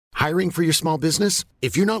Hiring for your small business?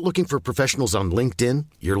 If you're not looking for professionals on LinkedIn,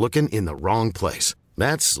 you're looking in the wrong place.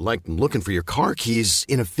 That's like looking for your car keys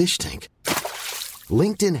in a fish tank.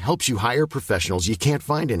 LinkedIn helps you hire professionals you can't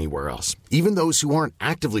find anywhere else, even those who aren't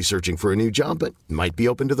actively searching for a new job but might be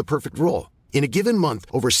open to the perfect role. In a given month,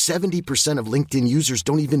 over 70% of LinkedIn users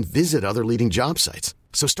don't even visit other leading job sites.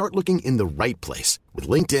 So start looking in the right place. With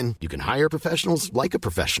LinkedIn, you can hire professionals like a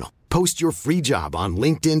professional. Post your free job on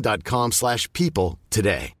linkedin.com/people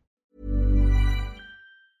today.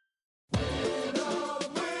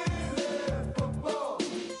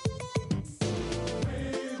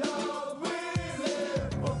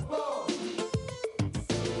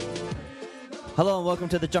 Hello and welcome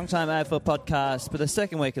to the Junk Time AFL podcast for the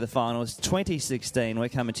second week of the finals 2016. We're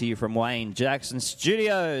coming to you from Wayne Jackson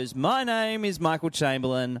Studios. My name is Michael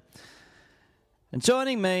Chamberlain. And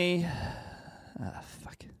joining me...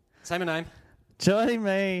 Say my name. Joining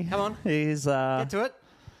me... Come on. Is, Get to it.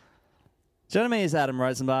 Joining me is Adam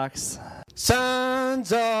Rosenbachs.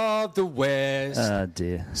 Sons of the West. Oh,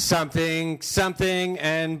 dear. Something,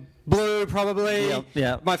 and blue probably.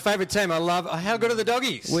 Yep. My favourite team. I love... How good are the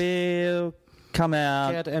doggies? We'll come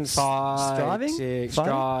out... Cat and five, Striving? six,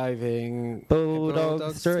 Fighting? driving.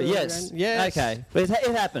 Bulldogs through. Yes. Yes. Okay. But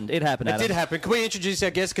it happened. It happened, It Adam. did happen. Can we introduce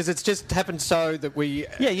our guest? Because it's just happened so that we...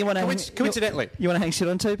 Yeah, you want to... Coincidentally. You want to hang shit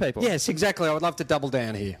on two people? Yes, exactly. I would love to double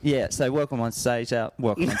down here. Yeah, so welcome on stage.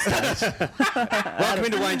 Welcome on stage. Welcome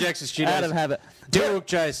into Wayne Jackson Studios. Adam Habit. Dilruk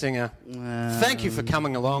J. Singer. Thank you for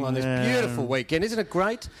coming along on this beautiful weekend. Isn't it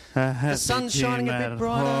great? The sun's shining a bit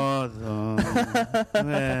brighter.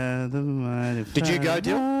 Did you go,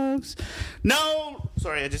 Dil? No,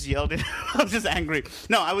 sorry, I just yelled it. I was just angry.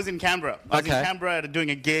 No, I was in Canberra. I was in Canberra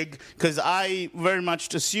doing a gig because I very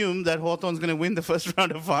much assumed that Hawthorn's going to win the first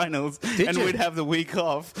round of finals and we'd have the week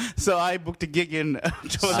off. So I booked a gig in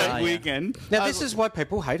for that weekend. Now, this is why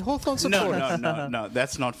people hate Hawthorn supporters. No,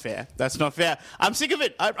 that's not fair. That's not fair. I'm sick of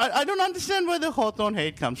it. I don't understand where the Hawthorn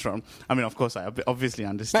hate comes from. I mean, of course, I obviously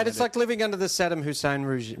understand. Mate, it's like living under the Saddam Hussein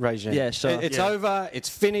regime. Yeah, sure. It's over. It's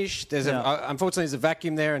finished. Unfortunately, there's a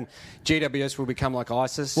vacuum there, and GWS will become like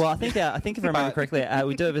ISIS. Well, I think if I remember correctly,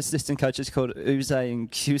 we do have assistant coaches called Uze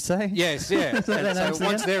and Quse. Yes, yeah. So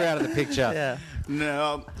once they're out of the picture, Yeah.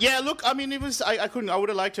 No. Yeah, look, I mean, it was... I couldn't... I would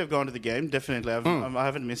have liked to have gone to the game, definitely. I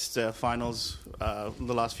haven't missed finals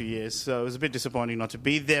the last few years, so it was a bit disappointing not to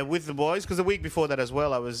be there with the boys, because the week before that as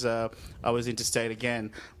well, I was interstate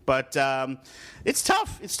again. But it's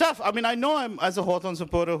tough. It's tough. I mean, I know I'm, as a Hawthorn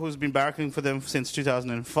supporter who's been barracking for them since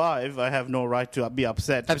 2005, I have no right to be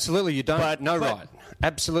upset. Absolutely, you don't. Right.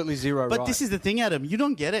 Absolutely zero right. But this is the thing, Adam. You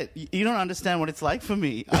don't get it. You don't understand what it's like for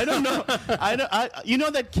me. I don't know. You know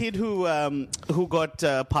that kid who got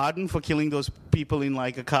pardoned for killing those people in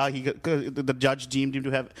like a car? The judge deemed him to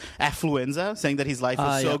have affluenza, saying that his life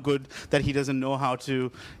was so good that he doesn't know how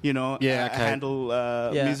to,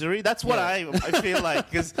 handle misery. That's what I feel like,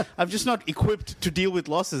 because I'm just not equipped to deal with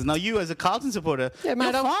losses. Now, you as a Carlton supporter, you're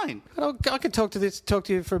fine. I could talk to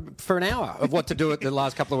you for an hour of what to do at the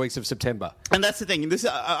last couple of weeks of September. And that's the thing.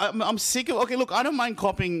 I'm sick of... Okay, look, I don't mind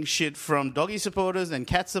copying shit from doggy supporters and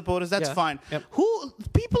cat supporters. That's fine. Yep.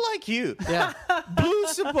 People like you, blue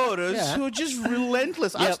supporters who are just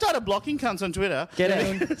relentless. I've started blocking cunts on Twitter.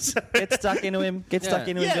 Get stuck into him. Stuck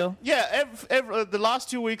into him, Bill. Yeah, the last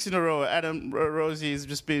 2 weeks in a row, Adam Rosie has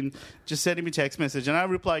just been sending me text message, and I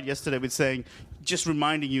replied yesterday with saying, just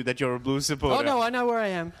reminding you that you're a blue supporter. Oh, no, I know where I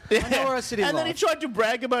am. I know where I sit in And life. then he tried to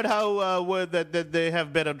brag about how that they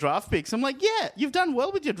have better draft picks. I'm like, yeah, you've done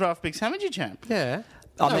well with your draft picks, haven't you, champ? Yeah.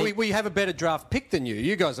 We have a better draft pick than you.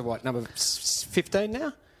 You guys are what, number 15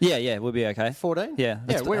 now? Yeah, we'll be okay. 14? Yeah,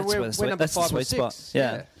 we're number 5 or 6. Spot.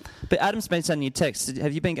 Yeah. But Adam's been sending you texts.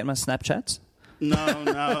 Have you been getting my Snapchats? No,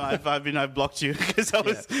 I've blocked you because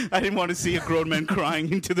I didn't want to see a grown man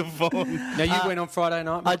crying into the phone. Now you went on Friday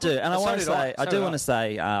night. I do, and I want to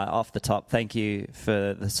say off the top, thank you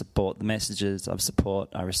for the support, the messages of support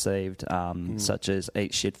I received, such as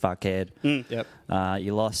 "Eat shit, fuckhead." Yep.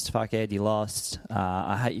 You lost, fuckhead. You lost.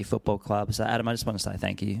 I hate your football club. So Adam, I just want to say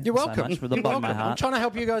thank you. You're welcome. So much from the bottom of my heart. I'm trying to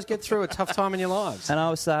help you guys get through a tough time in your lives. And I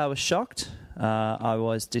was shocked. I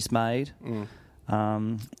was dismayed.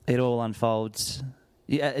 It all unfolds.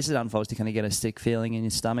 Yeah, as it unfolds, you kind of get a sick feeling in your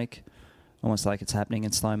stomach, almost like it's happening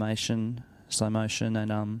in slow motion.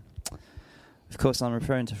 And of course, I'm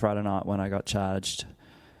referring to Friday night when I got charged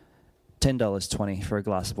 $10.20 for a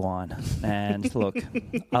glass of wine. And look,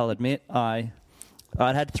 I'll admit, I'd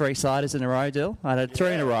had 3 ciders in a row, Dill. I'd had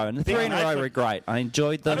 3 in a row, and the 3 in a row were great. I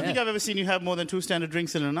enjoyed them. I don't think I've ever seen you have more than 2 standard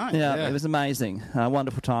drinks in a night. Yeah, it was amazing.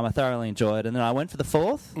 Wonderful time. I thoroughly enjoyed it. And then I went for the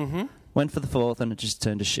 4th. Mm-hmm. Went for the 4th, and it just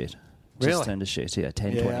turned to shit. Just turned to shit, yeah.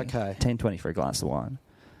 10, Yeah, 20. okay. 10, 20 for a glass of wine.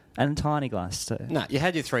 And a tiny glass, too. No, you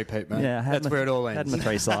had your three-peat, mate. Yeah, that's where it all ends. Had my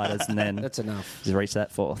 3 sliders and then That's enough. just reached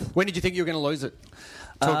that fourth. When did you think you were going to lose it?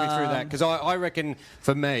 Talk me through that. Because I reckon,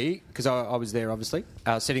 for me, because I was there, obviously,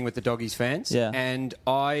 sitting with the Doggies fans, Yeah. and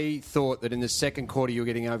I thought that in the second quarter you were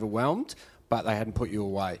getting overwhelmed, but they hadn't put you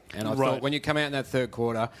away. And I thought when you come out in that third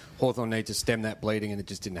quarter, Hawthorn need to stem that bleeding, and it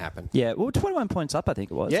just didn't happen. Yeah, well, 21 points up, I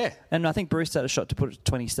think it was. Yeah. And I think Bruce had a shot to put it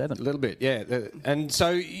to 27. A little bit, yeah. And so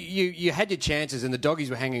you had your chances, and the Doggies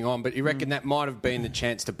were hanging on, but you reckon that might have been the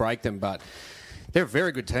chance to break them, but... They're a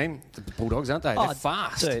very good team, the Bulldogs, aren't they? They're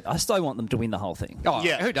fast. Dude, I still want them to win the whole thing. Oh,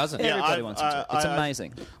 Yeah. who doesn't? Yeah. Everybody wants them to. It's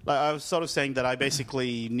amazing. I was sort of saying that I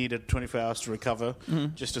basically needed 24 hours to recover,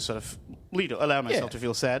 just to sort of allow myself to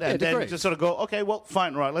feel sad, and then just sort of go, okay, well,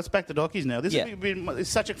 fine, right, let's back the Doggies now. This has been it's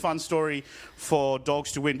such a fun story for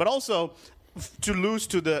Dogs to win, but also to lose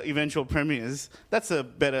to the eventual premiers. That's a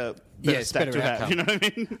better stat better to outcome. have. You know what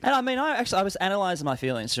I mean? And I mean, I was analysing my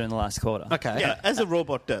feelings during the last quarter. Okay. Yeah, as a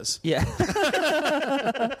robot does. Yeah.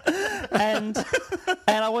 and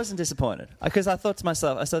I wasn't disappointed because I thought to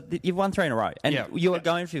myself, I said, you've won 3 in a row. And you are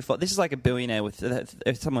going for your fourth. This is like a billionaire with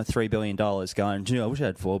someone with $3 billion going, gee, I wish I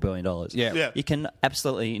had $4 billion. Yeah. You can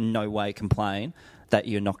absolutely in no way complain that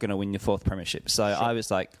you're not going to win your 4th premiership. So I was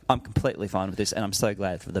like, I'm completely fine with this, and I'm so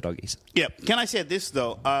glad for the Doggies. Yeah. Can I say this,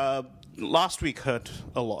 though? Last week hurt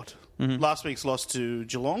a lot. Last week's loss to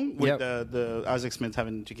Geelong with the Isaac Smith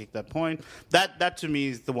having to kick that point. That to me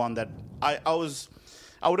is the one that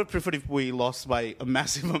I would have preferred if we lost by a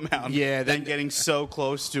massive amount than getting so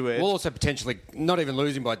close to it. Well, also potentially not even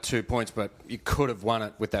losing by 2 points, but you could have won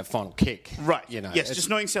it with that final kick. Right. You know. Yes,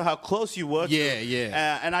 just knowing how close you were.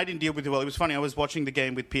 And I didn't deal with it well. It was funny. I was watching the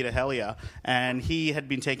game with Peter Hellier, and he had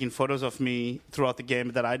been taking photos of me throughout the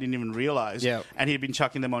game that I didn't even realize. Yeah. And he'd been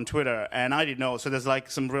chucking them on Twitter, and I didn't know. So there's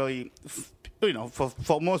like some really...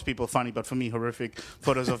 for most people funny, but for me horrific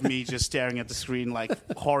photos of me just staring at the screen like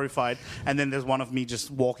horrified. And then there's one of me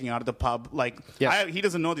just walking out of the pub. Like he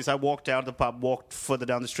doesn't know this. I walked out of the pub, walked further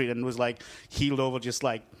down the street, and was like heeled over, just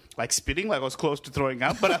like spitting, like I was close to throwing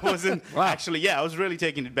up, but I wasn't actually. Yeah, I was really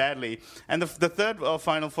taking it badly. And the third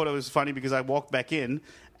final photo is funny because I walked back in,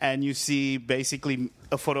 and you see basically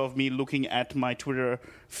a photo of me looking at my Twitter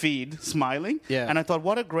feed, smiling. Yeah. And I thought,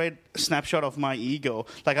 what a great snapshot of my ego.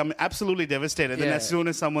 Like, I'm absolutely devastated. And as soon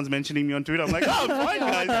as someone's mentioning me on Twitter, I'm like, oh, I'm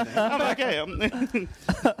fine, guys. I'm okay.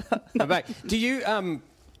 I'm back. Do you,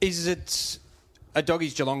 is it a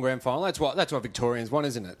Doggies Geelong grand final? That's what Victorians want,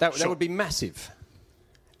 isn't it? That would be massive.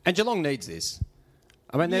 And Geelong needs this.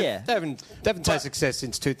 I mean, they haven't tasted success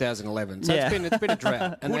since 2011, so it's been a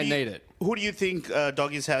drought, and they need it. Who do you think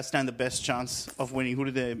Doggies stand the best chance of winning? Who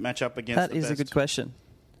do they match up against? That is a good question.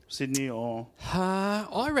 Sydney or?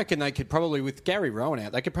 I reckon they could probably, with Gary Rowan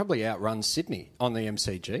out, they could probably outrun Sydney on the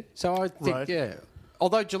MCG. So I think,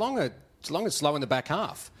 although Geelong are slow in the back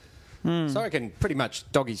half, so I reckon pretty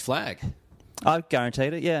much Doggies flag. I've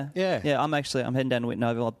guaranteed it. Yeah. I'm heading down to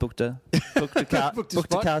Whitnova. I've booked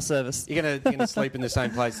a car service. You're gonna sleep in the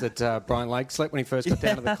same place that Brian Lake slept when he first got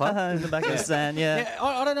down to the club, in the back of the stand. Yeah.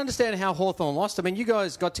 I don't understand how Hawthorn lost. I mean, you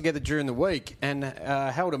guys got together during the week and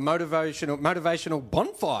held a motivational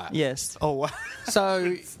bonfire. Yes. Oh wow.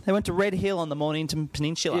 So they went to Red Hill on the Mornington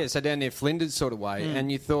Peninsula. Yeah, so down near Flinders sort of way,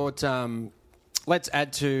 and you thought, let's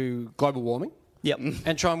add to global warming. Yep.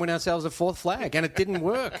 And try and win ourselves a 4th flag, and it didn't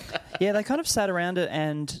work. Yeah, they kind of sat around it,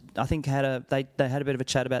 and I think they had a bit of a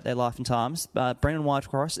chat about their life and times. Brendan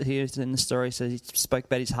Whitecross, he was in the story, so he spoke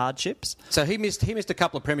about his hardships. So he missed a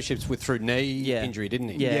couple of premierships through knee injury, didn't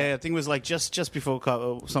he? Yeah, I think it was like just before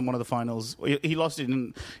one of the finals. He lost it,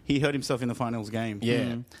 and he hurt himself in the finals game.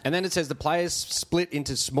 Yeah. And then it says the players split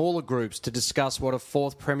into smaller groups to discuss what a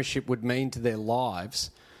 4th premiership would mean to their lives,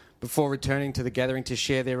 before returning to the gathering to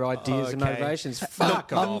share their ideas and motivations.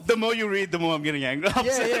 Fuck off. The more you read, the more I'm getting angry.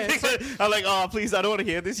 I'm like, oh, please, I don't want to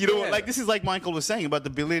hear this. You know, like this is like Michael was saying about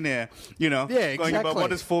the billionaire. You know, going about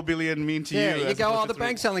what does $4 billion mean to you? Yeah, you go, the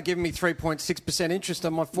bank's only giving me 3.6% interest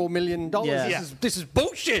on my $4 million. Yeah. This is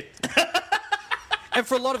bullshit. And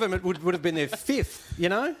for a lot of them, it would have been their 5th. You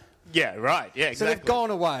know. Yeah, right. Yeah, exactly. So they've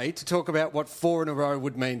gone away to talk about what 4 in a row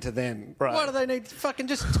would mean to them. Right. Why do they need to fucking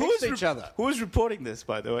just text each other? Who is reporting this,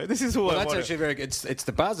 by the way? This is that's actually very good. It's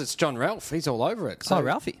the buzz. It's John Ralph. He's all over it. So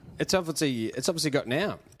Ralphie. It's obviously gotten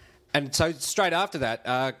out. And so straight after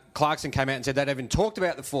that, Clarkson came out and said they'd even talked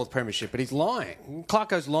about the 4th premiership, but he's lying.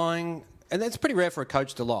 Clarko's lying, and that's pretty rare for a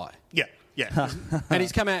coach to lie. Yeah. Yeah. And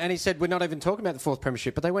he's come out and he said, we're not even talking about the fourth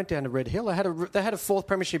premiership, but they went down to Red Hill. They had a fourth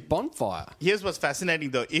premiership bonfire. Here's what's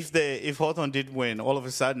fascinating, though. If Hawthorn did win, all of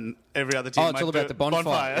a sudden, every other team Oh, it's all about the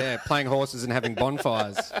bonfire. Yeah, playing horses and having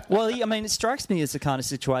bonfires. Well, I mean, it strikes me as the kind of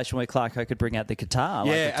situation where Clarko could bring out the guitar.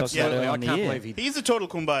 Yeah, like we talked about absolutely. earlier I in the can't year. believe he... He's a total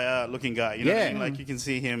kumbaya-looking guy. You know what I Yeah. mean? Like, you can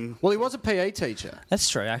see him... Well, he was a PE teacher. That's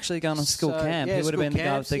true. Actually, going on school So, camp, yeah, he would have school been the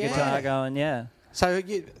guy with the camps, guitar yeah. going, yeah. So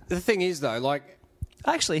the thing is, though, like,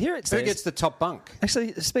 Actually, here it says... who gets the top bunk?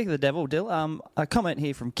 Actually, speaking of the devil, Dill, a comment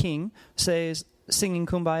here from King says, singing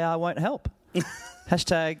Kumbaya won't help.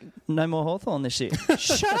 Hashtag no more Hawthorn this year.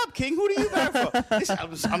 Shut up, King. Who do you vote for?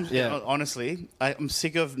 Listen, Yeah. honestly, I'm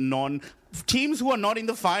sick of teams who are not in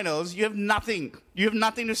the finals. You have nothing. You have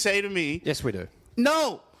nothing to say to me. Yes, we do.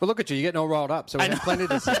 No. Well, look at you. You're getting all rolled up, so we have plenty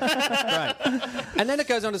to say. Great. And then it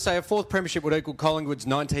goes on to say a fourth premiership would equal Collingwood's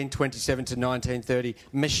 1927 to 1930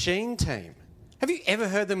 machine team. Have you ever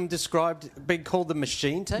heard them being called the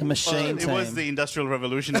machine team? The machine It was team. the Industrial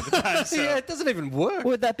Revolution at the time. So. Yeah, it doesn't even work.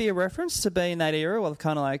 Would that be a reference to being that era, well,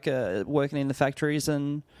 kind of like working in the factories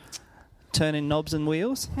and turning knobs and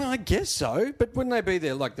wheels? Well, I guess so, but wouldn't they be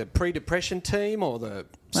the pre-depression team or the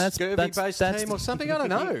scurvy-based team or something? I don't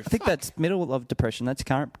know. I think that's middle of depression. That's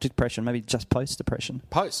current depression, maybe just post-depression.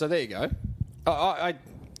 Post. So there you go.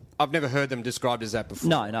 I've never heard them described as that before.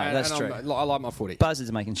 No, that's true. I like my footy. Buzzers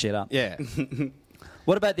are making shit up. Yeah.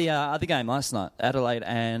 What about the other game last night, Adelaide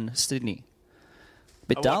and Sydney?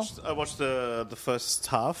 Bit dull? I watched the first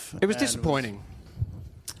half. It was disappointing.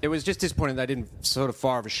 It was just disappointing they didn't sort of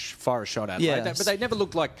fire a shot at it. Yeah. But they never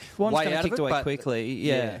looked like One's way kind of out of kicked it. away but quickly.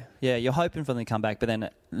 Yeah. You're hoping for them to come back, but then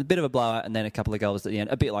a bit of a blowout and then a couple of goals at the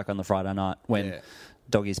end. A bit like on the Friday night when Yeah.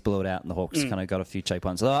 Doggies blew it out and the Hawks kind of got a few cheap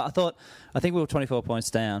ones. So I think we were 24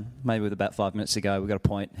 points down, maybe with about 5 minutes to go. We got a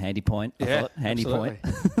point, handy point. Yeah, handy absolutely.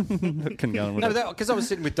 point. Couldn't go on with it. No, because I was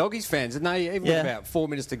sitting with Doggies fans, and they even with about 4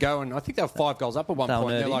 minutes to go, and I think they were 5 goals up at one They were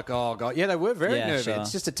point. They're nervy. like, "Oh god, yeah, they were very Yeah, nervy." sure.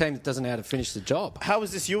 It's just a team that doesn't know how to finish the job. How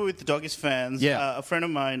was this? You were with the Doggies fans. Yeah. A friend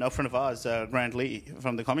of ours, Grant Lee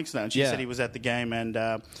from the Comics Lounge, he Yeah. said he was at the game and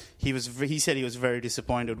he said he was very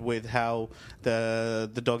disappointed with how the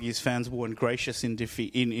Doggies fans weren't gracious in defeat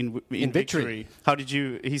in victory. How did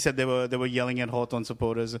you? He said they were yelling at Hawthorn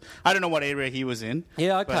supporters. I don't know what area he was in.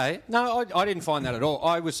 Yeah, okay. No, I didn't find that at all.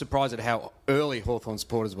 I was surprised at how early Hawthorn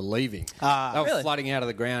supporters were leaving. They were Really? flooding out of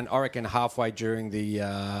the ground, I reckon, halfway during the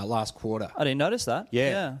last quarter. I didn't notice that.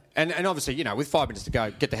 Yeah. And obviously, with 5 minutes to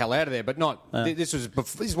go, get the hell out of there. But not. This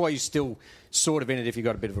is why you still sort of in it if you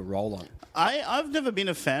got a bit of a roll on. I've never been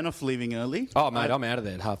a fan of leaving early. Oh, mate, I'm out of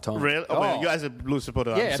there at half time. Really? Well, you as a Blues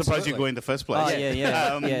supporter, Yeah, I'm surprised absolutely. you go in the first place. Oh,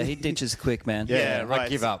 yeah. He ditches quick, man. Yeah, right. I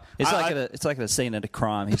give up. It's like a scene at a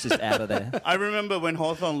crime. He's just out of there. I remember when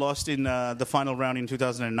Hawthorn lost in the final round in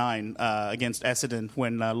 2009 against Essendon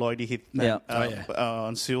when Lloydie hit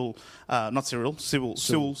on Sewell. Not Cyril.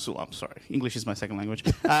 Sewell. I'm sorry. English is my second language.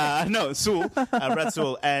 No, Sewell. Brad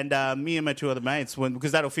Sewell. And me and my two other mates,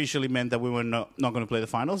 because that officially meant that we were not going to play the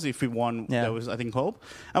finals. If we won, there was, I think, hope.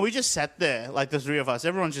 And we just sat there, like the three of us.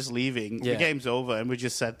 Everyone's just leaving. Yeah. The game's over. And we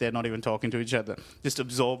just sat there, not even talking to each other, just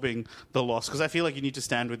absorbing the loss. Because I feel like you need to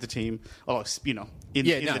stand with the team, in the it's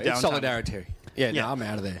downtime. solidarity. Yeah, Yeah. no, I'm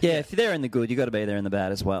out of there. Yeah, if they're in the good, you got to be there in the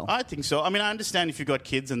bad as well. I think so. I mean, I understand if you got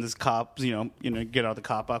kids and there's car, get out of the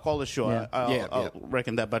car park. All the sure, Yeah. I'll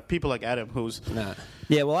reckon that. But people like Adam, who's No.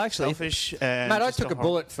 Yeah, well, actually, selfish, and Mate, I just took a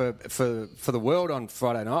horrible- bullet for the world on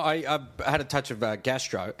Friday night. I had a touch of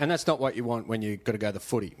gastro, and that's not what you want when you've got to go to the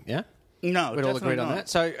footy, yeah? No, We'd all definitely agreed on not. that.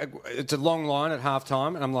 So it's a long line at half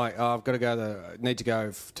time, and I'm like, I've got to need to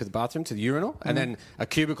go to the bathroom, to the urinal, and then a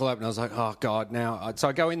cubicle open. I was like, oh, God, now. So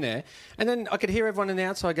I go in there, and then I could hear everyone on the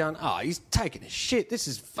outside going, he's taking a shit. This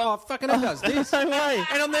is, fucking who does this? No way.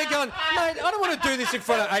 And I'm there going, mate, I don't want to do this in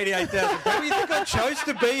front of 88,000 people. You think I chose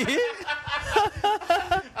to be here?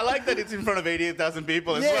 I like that it's in front of 88,000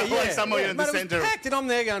 people as well. Like somewhere in the Mate, it was centre. packed, and I'm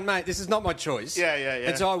there going, mate, this is not my choice. Yeah.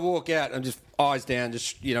 And so I walk out and just eyes down,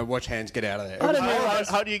 just watch hands get out of there. I didn't realise.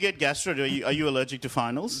 How do you get gastro? Are you allergic to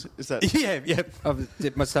finals? Is that? Yeah.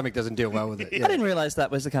 My stomach doesn't deal well with it. Yeah. I didn't realise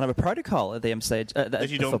that was the kind of a protocol at the M stage. That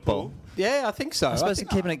you don't football. poo? Yeah, I think so. I suppose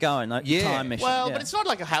keeping it going, like time mission. Well, yeah. but it's not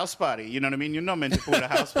like a house party. You know what I mean? You're not meant to put a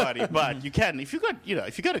house party, but you can. If you got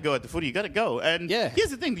to go at the footy, you got to go. And here's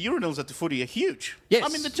the thing: the urinals at the footy are huge. Yes. I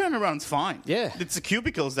mean the turnaround's fine. Yeah. It's the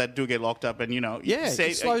cubicles that do get locked up, and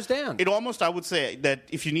it slows down. It almost, I would say, that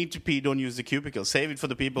if you need to pee, don't use the cubicle. Save it for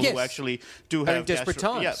the people who actually do have desperate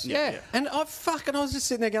gastro- times. Yeah. And I was just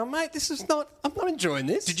sitting there going, mate, I'm not enjoying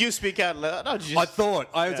this. Did you speak out loud? No, did you I thought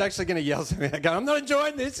I was actually going to yell something. Going, I'm not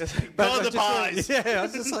enjoying this. Go I the just pies. I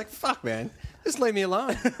was just like, fuck, man. Just leave me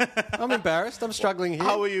alone. I'm embarrassed. I'm struggling here.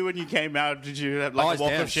 How were you when you came out? Did you have like a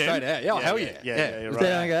walk down, of shame? straight out. Yeah, hell yeah. Yeah, you're right.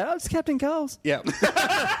 Then I go, it's Captain Coles. Yeah.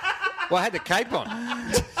 Well, I had the cape on.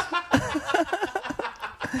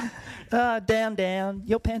 Down.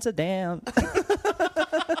 Your pants are down.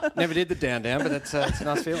 Never did the down, but it's a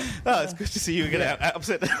nice feeling. Oh, it's good to see you get out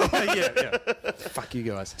upset. yeah. Fuck you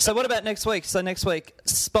guys. So what about next week? So next week,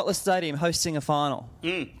 Spotless Stadium hosting a final.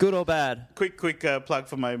 Good or bad? Quick plug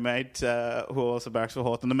for my mate who also barracks for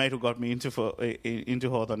Hawthorn. The mate who got me into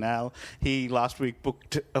Hawthorn, Al. He last week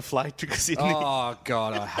booked a flight to Sydney. Oh,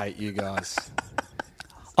 God, I hate you guys.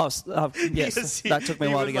 Oh, yes, that took me a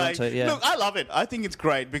while to get onto it, yeah. Look, I love it. I think it's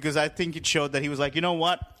great because I think it showed that he was like, you know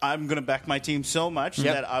what? I'm going to back my team so much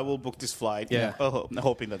that I will book this flight,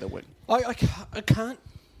 hoping that they win. I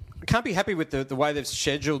can't be happy with the way they've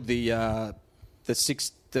scheduled the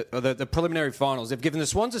preliminary finals. They've given the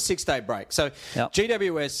Swans a 6-day break. So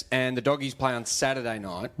GWS and the Doggies play on Saturday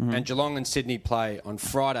night, and Geelong and Sydney play on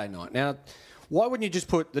Friday night. Now, why wouldn't you just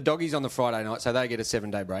put the Doggies on the Friday night so they get a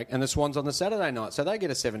 7-day break and the Swans on the Saturday night so they get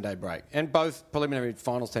a 7-day break? And both preliminary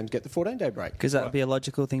finals teams get the 14-day break. Because that would be a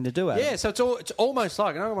logical thing to do, Adam. Yeah, so it's almost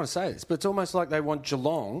like, and I don't want to say this, but it's almost like they want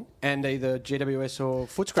Geelong and either GWS or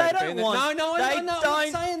Footscray to be in there. I'm not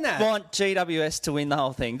saying that. Want GWS to win the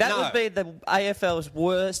whole thing. That would be the AFL's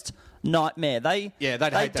worst nightmare. They hate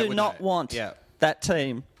that, do not want that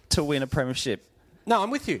team to win a premiership. No,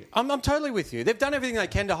 I'm with you. I'm totally with you. They've done everything they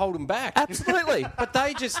can to hold them back. Absolutely. But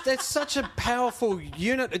they're such a powerful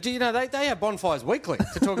unit. Do you know, they have bonfires weekly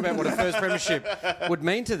to talk about what a first premiership would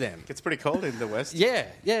mean to them. It's pretty cold in the West. Yeah,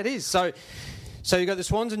 it is. So you got the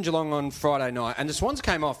Swans and Geelong on Friday night, and the Swans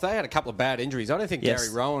came off. They had a couple of bad injuries. I don't think Gary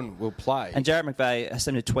Rowan will play. And Jarrett McVeigh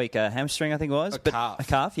seemed to tweak a hamstring, I think it was. A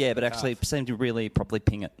calf, yeah, but actually seemed to really properly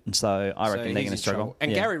ping it. And so I reckon they're going to struggle.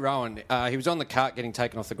 And Gary Rowan, he was on the cart getting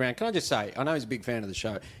taken off the ground. Can I just say, I know he's a big fan of the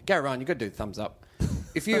show. Gary Rowan, you've got to do thumbs up.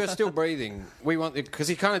 If you are still breathing, we want it, because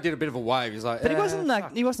he kind of did a bit of a wave. He's like, but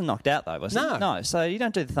he wasn't knocked out though, was he? No. So you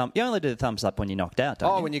don't do the thumb. You only do the thumbs up when you're knocked out,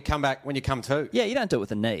 don't you? When you come back, when you come to. Yeah, you don't do it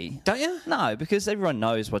with a knee, don't you? No, because everyone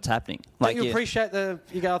knows what's happening. Like you appreciate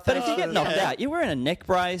you go. But if you get knocked out, you're wearing a neck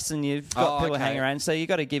brace and you've got people hanging around. So you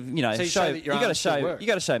got to give you got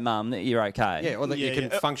to show mum that you're okay. Yeah, or that you can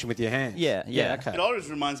function with your hands. Yeah. Okay. It always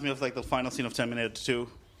reminds me of like the final scene of Terminator 2,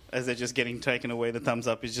 as they're just getting taken away. The thumbs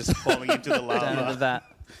up is just falling into the lava. Down into that.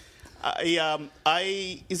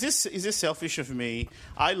 Is this selfish of me?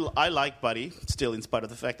 I like Buddy still, in spite of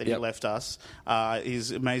the fact that he left us.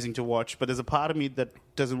 He's amazing to watch, but there's a part of me that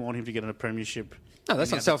doesn't want him to get in a premiership. No,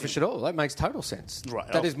 that's not selfish at all. That makes total sense. Right.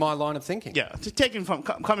 That is my line of thinking. Yeah.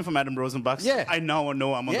 Coming from Adam Rosenbach, I know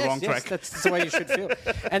I'm on the wrong track. That's the way you should feel.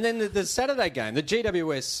 And then the Saturday game, the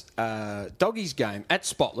GWS Doggies game at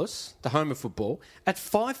Spotless, the home of football, at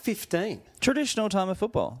 5:15. Traditional time of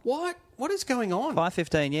football. What is going on?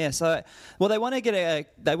 5:15, yeah. So, they want to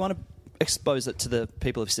they want to expose it to the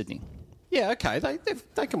people of Sydney. Yeah, okay.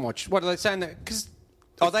 They can watch. What are they saying? Because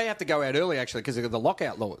they have to go out early actually because of the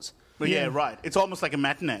lockout laws. Well, yeah, right. It's almost like a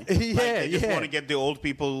matinee. They just want to get the old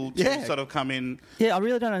people to sort of come in. Yeah, I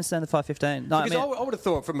really don't understand the 5:15. No, because I would have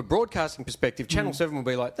thought, from a broadcasting perspective, Channel 7 would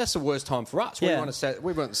be like, that's the worst time for us. We want the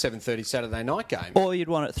 7:30 Saturday night game. Or you'd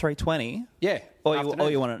want it at 3:20. Yeah. Or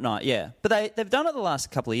you want it at night, yeah. But they've done it the last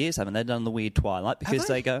couple of years, haven't they? They've done the weird twilight because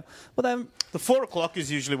they go... Well, the 4 o'clock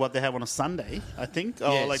is usually what they have on a Sunday, I think. Yes.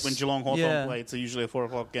 Or like when Geelong Hawthorn play, it's usually a 4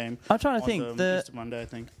 o'clock game. I'm trying to think. Easter Monday, I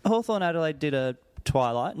think. Hawthorn Adelaide did a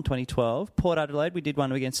twilight in 2012. Port Adelaide, we did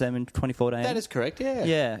one against them in 2014. That is correct, yeah.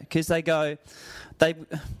 Yeah, because ideally the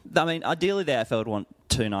AFL would want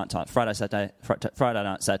 2 night time, Friday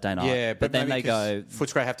night, Saturday night. Yeah, but then they go...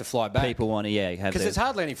 Footscray have to fly back. People want to, have... Because there's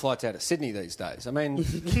hardly any flights out of Sydney these days. I mean,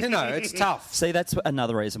 it's tough. See, that's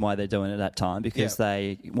another reason why they're doing it at that time, because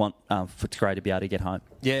they want Footscray to be able to get home.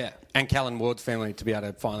 Yeah, and Callan Ward's family to be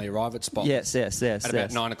able to finally arrive at Spotless. Yes. At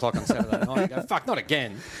about 9 o'clock on Saturday night. You go, fuck, not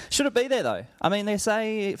again. Should it be there, though? I mean, they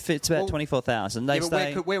say it's about 24,000.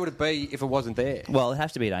 Where would it be if it wasn't there? Well, it'd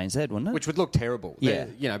have to be at ANZ, wouldn't it? Which would look terrible. Yeah.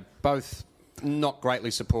 They're, both not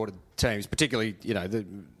greatly supported teams, particularly,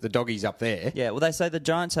 the Doggies up there. Yeah, well, they say the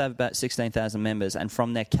Giants have about 16,000 members, and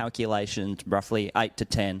from their calculations, roughly 8 to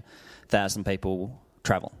 10,000 people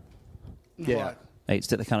travel. Yeah. Right.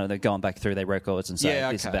 They're going back through their records and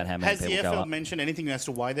saying this is about how many people go up. Has the AFL mentioned anything as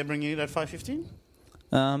to why they're bringing it at 5:15?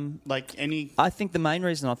 I think the main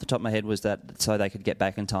reason off the top of my head was that so they could get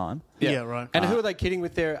back in time. Yeah, right. And who are they kidding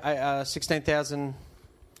with their 16,000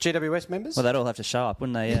 GWS members? Well, they'd all have to show up,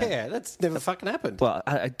 wouldn't they? Yeah, that's never fucking happened. Well,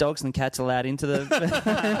 are dogs and cats allowed into the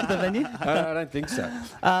venue? I don't think so.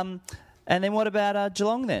 And then what about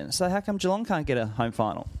Geelong then? So how come Geelong can't get a home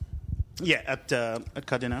final? Yeah, at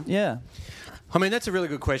Cardinal. Yeah. I mean, that's a really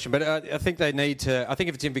good question, but I think they need to. I think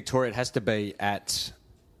if it's in Victoria, it has to be at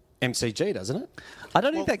MCG, doesn't it? I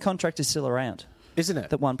don't think that contract is still around. Isn't it?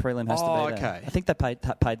 That one prelim has to be there. Okay. I think they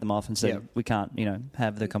paid them off and said we can't,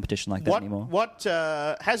 have the competition like that anymore. What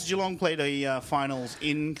has Geelong played a finals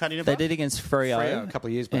in Cardinal? They did against Freo a couple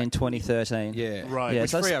of years back in 2013. Yeah. Right. Yeah,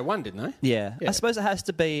 Which so Freo won, didn't they? Yeah. I suppose it has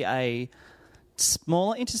to be a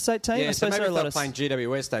smaller interstate team. I Yeah, so suppose maybe there are if a lot they're of playing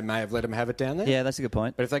GWS, they may have let them have it down there. Yeah, that's a good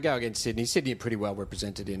point. But if they go against Sydney are pretty well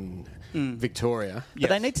represented in Victoria. But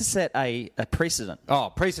they need to set a precedent.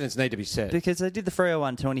 Oh, precedents need to be set. Because they did the Freo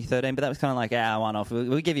one 2013, but that was kind of like our one-off.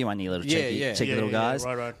 We'll give you one, you little cheeky little guys.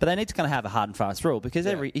 Right. But they need to kind of have a hard and fast rule because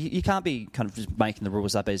you can't be kind of just making the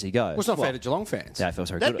rules up as you go. Well, it's not fair to Geelong fans. Yeah, I feel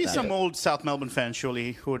sorry. There'd be some old South Melbourne fans,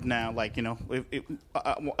 surely, who would now, they'll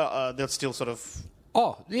still sort of...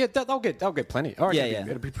 Oh, yeah, they'll get plenty. I reckon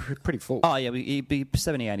it'll be pretty full. Oh, yeah, it'd be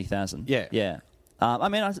 70,000, 80,000. Yeah. Yeah. I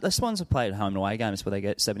mean, the Swans have played home and away games where they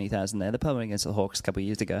get 70,000 there. They played against the Hawks a couple of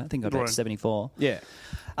years ago. I think got about 74. Yeah.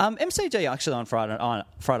 MCG actually on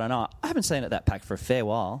Friday night. I haven't seen it that packed for a fair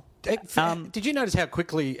while. Did you notice how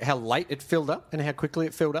late it filled up and how quickly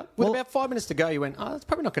it filled up? With about 5 minutes to go, you went, there's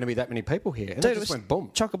probably not going to be that many people here. And it just went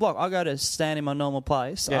boom. Chock-a-block. I go to stand in my normal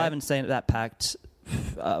place. Yeah. I haven't seen it that packed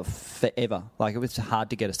forever. Like, it was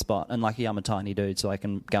hard to get a spot. And lucky I'm a tiny dude, so I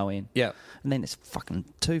can go in. Yeah. And then there's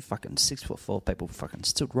two 6'4" people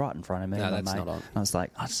stood right in front of me. No, and that's mate. not on. And I was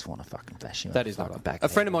like, I just want to fucking bash him. That is not on. A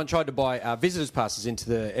friend of mine tried to buy visitors passes into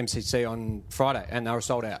the MCC on Friday, and they were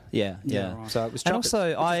sold out. Yeah. Right. So it was. And also,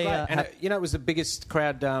 it was the biggest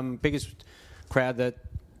crowd that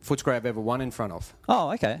Footscray have ever won in front of Oh,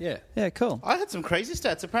 okay. Yeah, cool. I had some crazy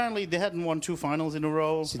stats. Apparently, they hadn't won 2 finals in a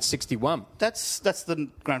row. since '61. That's the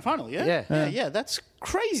grand final, yeah? Yeah. That's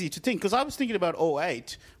crazy to think, because I was thinking about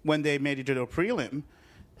 2008 when they made it to a prelim,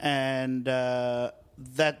 and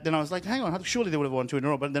then I was like, hang on, surely they would have won 2 in a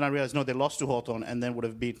row, but then I realized, no, they lost to Hawthorn and then would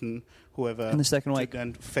have beaten whoever in the second week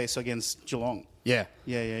and face against Geelong. Yeah.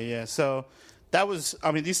 Yeah. So that was,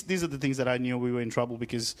 I mean, these are the things that I knew we were in trouble,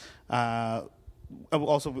 because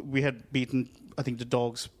also we had beaten, I think, the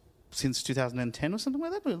Dogs since 2010 or something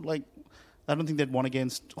like that, but I don't think they'd won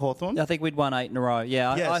against Hawthorn. I think we'd won 8 in a row.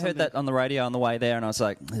 Yeah, I heard that on the radio on the way there, and I was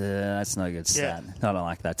like, that's no good stat. I don't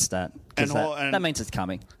like that stat. That means it's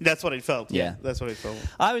coming. That's what it felt. Yeah. That's what it felt.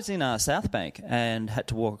 I was in South Bank and had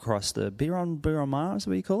to walk across the Biron Mara, is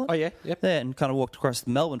what you call it? Oh, yeah. Yep. Yeah, and kind of walked across the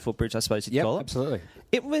Melbourne footbridge, I suppose you'd call it. Absolutely.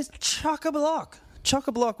 It was chock-a-block.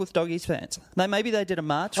 Chock-a-block with Doggies fans. Maybe they did a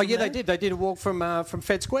march. Oh, yeah, they did. They did a walk from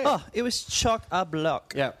Fed Square. Oh, it was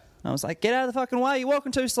chock-a-block. Yeah. I was like, get out of the fucking way. You're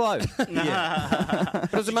walking too slow. But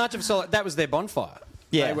it was a March of Solid. That was their bonfire.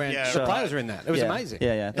 Yeah. They went, the players were in that. It was amazing.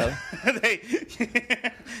 Yeah.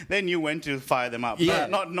 They knew when to fire them up. Yeah.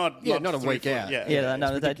 Not a week out.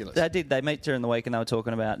 They did. They met during the week and they were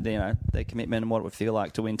talking about their commitment and what it would feel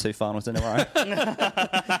like to win 2 finals in a row.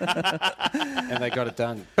 And they got it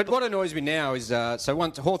done. But what annoys me now is, so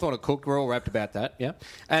once Hawthorn are cooked, we're all wrapped about that, yeah?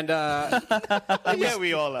 And yeah,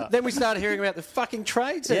 we all are. then we started hearing about the fucking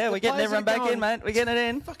trades. Yeah, we're getting everyone back in, mate. We're getting it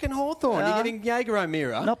in. Fucking Hawthorn. You're getting Jaeger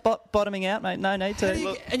O'Meara. Not bottoming out, mate. No need to.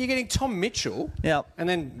 And you're getting Tom Mitchell. Yep. And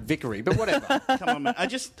then Vickery, but whatever. Come on, man. I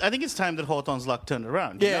think it's time that Hawthorn's luck turned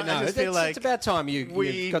around. Yeah, I just feel like it's about time you've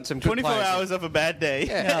got some good 24 players. hours of a bad day.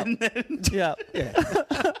 Yeah.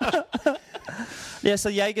 Yeah, so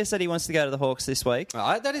Jaeger said he wants to go to the Hawks this week.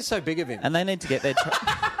 Oh, that is so big of him. And they need to get their...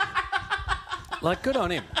 Good on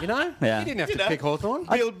him, you know? Yeah. He didn't have to pick Hawthorn.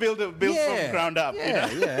 Build from the ground up.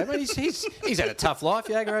 Yeah, I mean, he's had a tough life,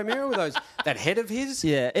 Jaeger O'Meara, with that head of his.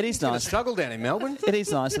 Yeah, it is He's nice. struggle down in Melbourne. It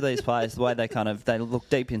is nice for these players, the way they they look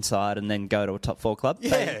deep inside and then go to a top 4 club.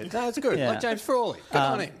 Yeah, no, it's good. Yeah. Like James Frawley. Good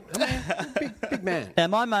on him. Big man. Now,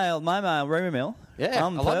 my male rumour mill. Yeah,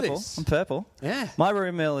 I'm I purple. love this. I'm purple. Yeah. My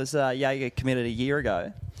rumour mill is Jaeger committed a year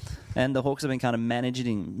ago. And the Hawks have been kind of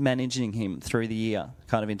managing him through the year,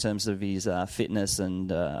 kind of in terms of his fitness,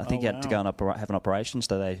 and I think he had to go and have an operation.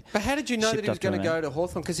 So they. But how did you know that he was going to go to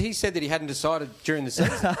Hawthorn? Because he said that he hadn't decided during the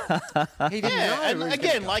season. He didn't know. And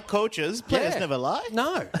again, like coaches, players never lie.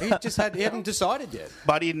 No, he hadn't decided yet.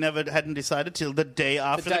 But he hadn't decided till the day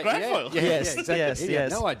after the grand final. Yes, exactly. He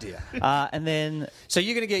had yes. no idea. And then. So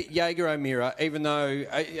you're going to get Jaeger O'Meara, even though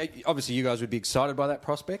obviously you guys would be excited by that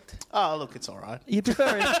prospect. Oh, look, it's all right. You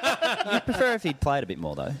prefer if he'd played a bit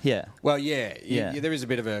more, though. Yeah. Well, yeah. There is a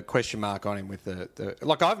bit of a question mark on him with the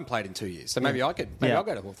I haven't played in 2 years, so maybe I'll go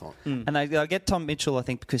to Hawthorn. And they'll get Tom Mitchell, I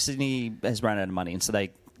think, because Sydney has run out of money, and so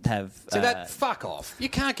they have. So fuck off. You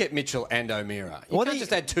can't get Mitchell and O'Meara. You can't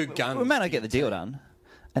just add 2 guns. We may not get the deal done.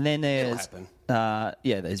 And then there's happen.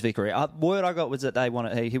 there's Vickery. Word I got was that they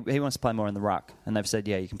want he wants to play more in the ruck, and they've said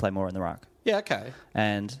you can play more in the ruck. Yeah, okay.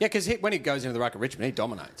 And because when he goes into the ruck at Richmond, he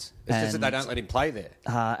dominates. It's just that they don't let him play there.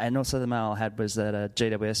 And also the mail I had was that a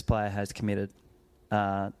GWS player has committed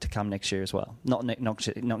to come next year as well. Not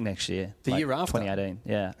next year. The year after? 2018.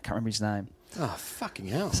 Yeah, I can't remember his name. Oh, fucking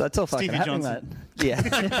hell. So it's all fucking Stevie happening, Johnson. mate.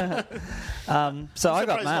 Yeah. So I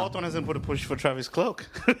got mail. Hawthorn hasn't put a push for Travis Cloak.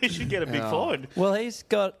 He should get a big forward. Well, he's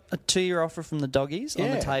got a 2-year offer from the Doggies on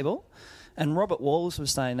the table. And Robert Walls was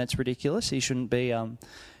saying that's ridiculous. He shouldn't be...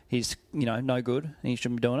 he's, no good, and he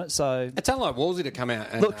shouldn't be doing it. So it's unlike Wolsey to come out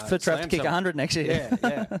and look for Trav to kick 100 next year.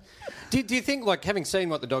 Yeah. Do you think, having seen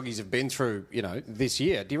what the Doggies have been through, this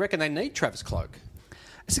year, do you reckon they need Travis Cloak?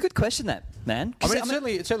 It's a good question, that, man. I mean,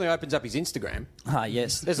 it certainly opens up his Instagram.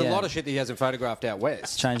 Yes. There's a lot of shit that he hasn't photographed out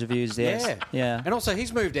west. Change of views, yes. Yeah. And also,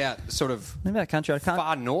 he's moved out sort of maybe that country.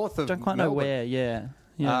 far north of I don't quite Melbourne. know where, yeah.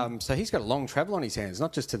 So he's got a long travel on his hands,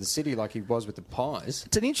 not just to the city like he was with the Pies.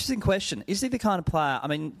 It's an interesting question. Is he the kind of player? I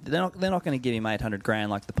mean, they're not going to give him $800,000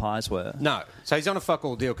 like the Pies were. No. So he's on a fuck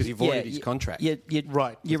all deal because he voided his contract. You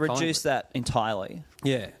with reduce that entirely.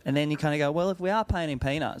 Yeah. And then you kind of go, well, if we are paying him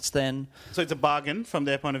peanuts, then... So it's a bargain from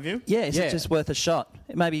their point of view? Yeah, is it just worth a shot?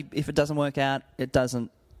 Maybe if it doesn't work out, it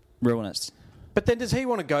doesn't ruin us. But then does he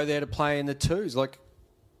want to go there to play in the twos? Well,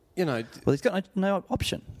 he's got no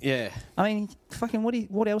option. Yeah. I mean, fucking,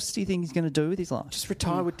 what else do you think he's going to do with his life? Just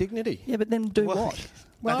retire with dignity. Yeah, but then do what?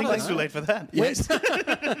 Well, I think it's too late for that.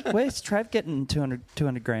 Where's Trav getting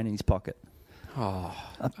 200 grand in his pocket? Oh,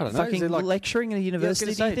 I don't know. Fucking lecturing at a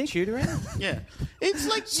university, do you think? Tutoring? Yeah. It's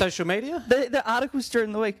like... Social media? The articles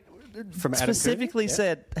during the week from specifically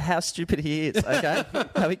said how stupid he is, okay?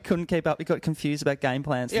 How he couldn't keep up. He got confused about game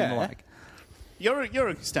plans and the like. You're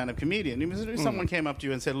a stand-up comedian. If someone came up to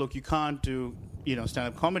you and said, "Look, you can't do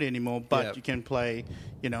stand-up comedy anymore, but you can play,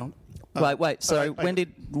 Wait. So when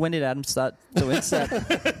did Adam start doing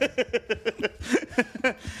that?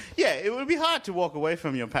 Yeah, it would be hard to walk away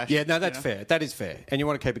from your passion. Yeah, no, that's fair. That is fair, and you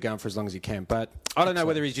want to keep it going for as long as you can. But I don't know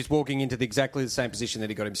whether he's just walking into exactly the same position that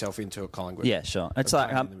he got himself into at Collingwood. Yeah, sure. It's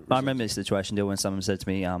like I remember this situation deal when someone said to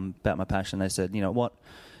me about my passion. They said, "You know what?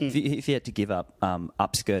 If you had to give up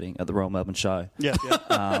upskirting at the Royal Melbourne Show,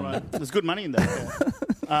 right. There's good money in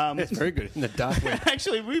that." It's very good in the dark web.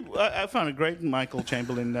 Actually, I found a great Michael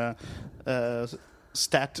Chamberlain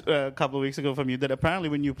stat a couple of weeks ago from you that apparently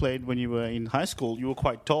when you were in high school, you were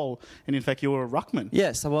quite tall, and in fact you were a ruckman.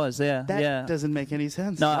 Yes, I was. Yeah, that doesn't make any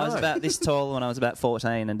sense. No, I was about this tall when I was about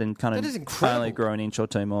 14, and then kind of only grew an inch or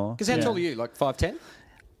two more. Because how tall are you? Like 5'10"?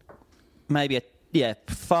 Maybe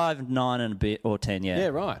 5'9" and a bit, or 10. Yeah. Yeah,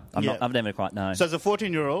 right. I've never quite known. So as a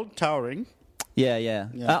 14-year-old, towering. Yeah.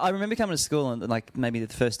 I remember coming to school and maybe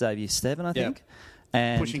the first day of year 7, I think.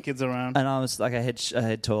 And pushing kids around. And I was like a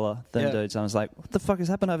head taller than dudes. I was like, what the fuck has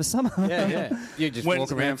happened over summer? Yeah. You just walk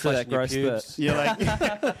around flashing your pubes. You're like,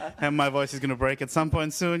 and my voice is going to break at some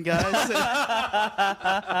point soon, guys.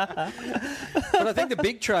 But I think the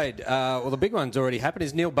big trade, or the big one's already happened,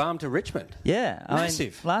 is Neil Baum to Richmond. Yeah.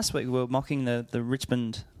 Massive. Last week we were mocking the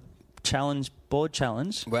Richmond board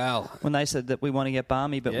challenge. Wow. When they said that we want to get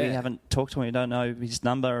Barmy, but we haven't talked to him, we don't know his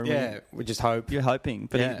number. We just hope. You're hoping,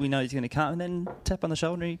 but we know he's going to come, and then tap on the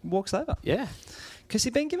shoulder and he walks over. Yeah. Because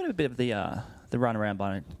he'd been given a bit of the run around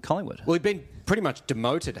by Collingwood. Well, he'd been pretty much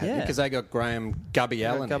demoted, hadn't he? Because they got Graham Gubby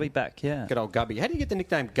Allen. Gubby back, yeah. Good old Gubby. How do you get the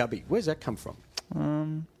nickname Gubby? Where's that come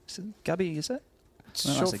from? Is it Gubby, is it?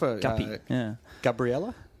 Short for Guppy.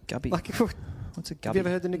 Gabriella? Gubby. What's a Gubby? Have you ever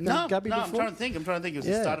heard the nickname Gubby before? I'm trying to think.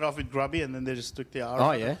 It started off with Grubby and then they just took the R.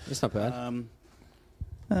 Oh, yeah. That's not bad.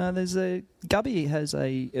 There's Gubby has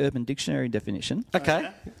a Urban Dictionary definition. Okay.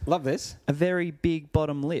 Love this. A very big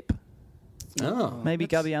bottom lip. Oh. Maybe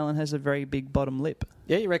Gubby Allen has a very big bottom lip.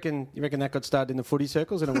 Yeah, you reckon that got started in the footy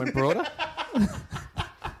circles and it went broader?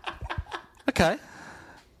 Okay.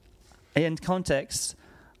 In context,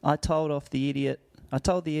 I told the idiot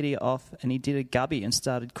off, and he did a Gubby and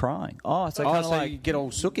started crying. So you get all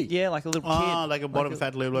sooky. Yeah, like a little kid. Like a bottom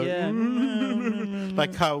fat little. Yeah.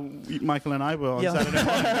 Like how Michael and I were on Saturday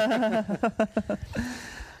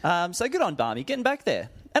morning. So good on Barmy, getting back there.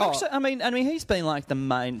 And actually, I mean, he's been like the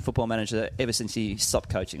main football manager ever since he stopped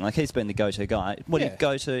coaching. Like he's been the go-to guy.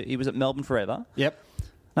 He was at Melbourne forever. Yep.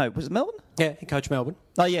 No, was it Melbourne? Yeah, he coached Melbourne.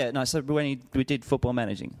 Oh yeah, no. So when we did football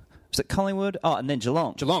managing, Was it Collingwood? Oh, and then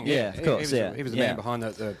Geelong. Geelong, yeah. Of course, He was the man behind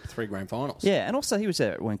the 3 grand finals. Yeah, and also he was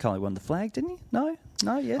there when Collingwood won the flag, didn't he? No,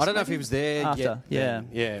 yes. I don't know if he was there after. yet.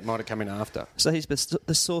 Yeah, it might have come in after. So he's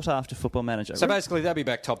the sought-after football manager. So basically, they'll be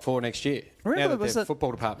back top 4 next year. Really? Now that Was their it-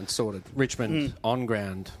 football department's sorted. Richmond on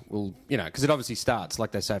ground will, because it obviously starts,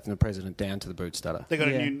 like they say, from the president down to the boot stutter. They got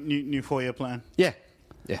Yeah. a new 4-year plan. Yeah,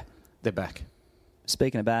 they're back.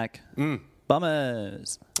 Speaking of back,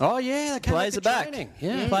 Bummers. Oh yeah, they came Players are back. back. to training.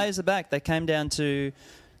 Yeah, Players are back. They came down to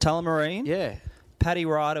Tullamarine. yeah, Paddy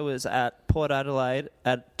Ryder was at Port Adelaide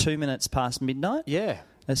at 2 minutes past midnight. yeah.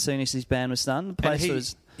 As soon as his ban was done, the And place he,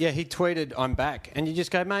 was. he tweeted, "I'm back," and you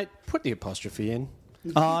just go, "Mate, put the apostrophe in."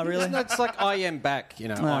 Oh, really? It's like I am back,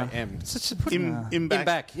 I am. So just put In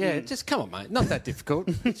back. Yeah, just come on, mate. Not that difficult.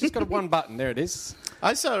 It's just got one button. There it is.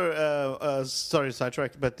 I saw, sorry to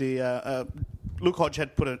sidetrack, but the Luke Hodge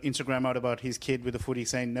had put an Instagram out about his kid with the footy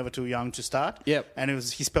saying never too young to start. Yep. And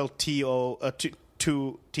he spelled T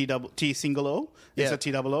single O. It's Yeah. a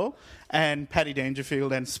T-double-O. And Paddy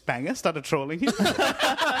Dangerfield and Spanger started trolling him.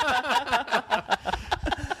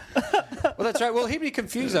 Well, that's right. Well, he'd be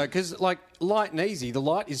confused though, because like light and easy, the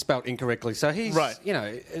light is spelled incorrectly. So he's Right.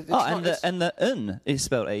 It's Oh, not, and the N is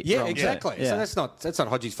spelled E. yeah, wrong. exactly. Yeah. So that's not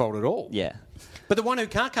Hodge's fault at all. Yeah. But the one who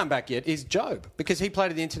can't come back yet is Job, because he played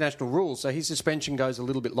at the international rules, so his suspension goes a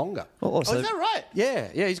little bit longer. Well, Oh, also, is that right? Yeah,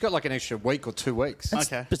 he's got like an extra week or 2 weeks.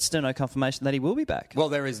 Okay. but still no confirmation that he will be back. Well,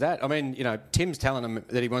 there is that. I mean, Tim's telling him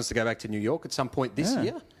that he wants to go back to New York at some point this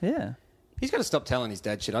year. Yeah. He's got to stop telling his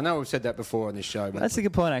dad shit. I know we've said that before on this show, but That's a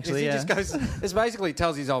good point, actually. he Yeah. just goes. It's basically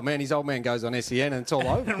tells his old man. His old man goes on SEN and it's all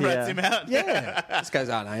over. Rats him out. Yeah, this goes.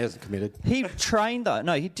 Oh no, he hasn't committed. He trained though.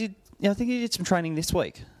 No, he did. Yeah, I think he did some training this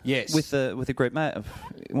week. Yes. With the group mate.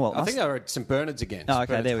 Well, I think they were at St Bernard's again. Oh, St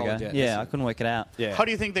okay, Bernard's there we go. College, Yeah, I couldn't work it out. Yeah. How do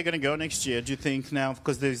you think they're going to go next year? Do you think now,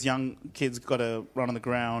 because those young kids got to run on the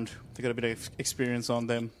ground, they got a bit of experience on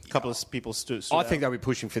them, a couple of people stood I out. think they'll be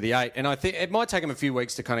pushing for the 8, and I think it might take them a few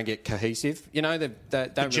weeks to kind of get cohesive. They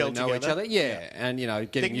don't gel really know each together? other. Yeah, and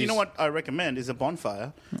getting used. You know what I recommend is a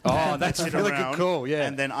bonfire. Oh, that's a Sit really around good call. Yeah,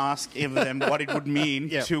 and then ask them what it would mean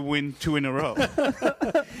Yeah. to win 2 in a row.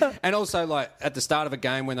 and also like at the start of a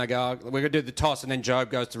game when they go, oh, we're going to do the toss, and then Job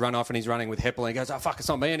goes to run off and he's running with Heppel, and he goes, oh fuck, it's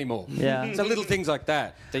not me anymore. Yeah. So little things like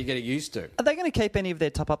that you get used to. Are they going to keep any of their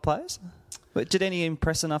top-up players? Did any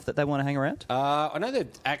impress enough that they want to hang around? I know they've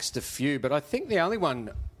axed a few, but I think the only one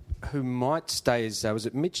who might stay is was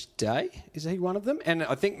it Mitch Day? Is he one of them? And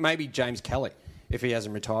I think maybe James Kelly, if he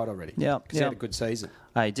hasn't retired already. Yeah, because he had a good season.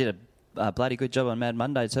 He did a bloody good job on Mad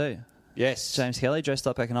Monday too. Yes, James Kelly dressed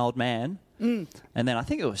up like an old man, and then I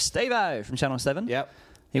think it was Steve-O from Channel 7. Yep.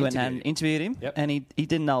 He went and interviewed him, Yep. and he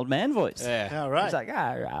did an old man voice. Yeah. All right. He's like,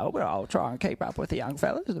 I'll try and keep up with the young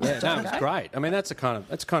fellas. Yeah, no, it's great. I mean, that's the kind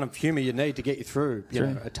of humour you need to get you through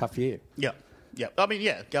a tough year. Yeah. Yeah. I mean,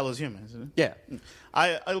 yeah, gallows humour, isn't it?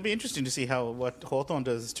 Yeah. It'll be interesting to see what Hawthorn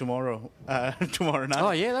does tomorrow night.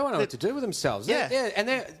 Oh yeah, they won't know what to do with themselves. Yeah.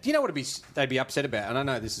 And you know what they'd be upset about? And I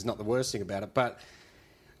know this is not the worst thing about it, but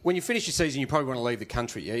when you finish your season, you probably want to leave the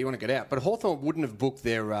country. Yeah, you want to get out. But Hawthorn wouldn't have booked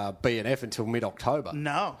their B&F until mid-October.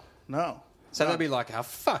 No. So they'll be like, oh,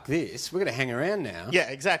 fuck this. We're going to hang around now. Yeah,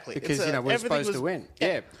 exactly. Because, It's, we're everything supposed to win.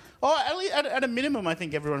 Yeah. Or at least at a minimum, I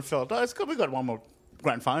think everyone felt, it's good. We got one more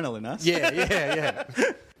grand final in us. Yeah.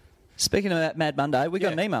 Speaking of that Mad Monday, we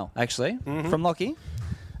got an email, actually, from Lockie.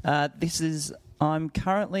 This is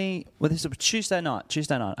Tuesday night.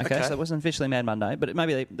 Okay, so it wasn't officially Mad Monday, but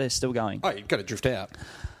maybe they're still going. Oh, you've got to drift out.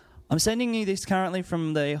 I'm sending you this currently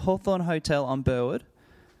from the Hawthorn Hotel on Burwood.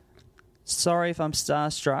 Sorry if I'm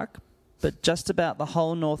starstruck, but just about the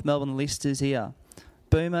whole North Melbourne list is here.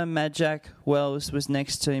 Boomer, Madjack, Wells was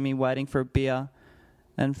next to me waiting for a beer,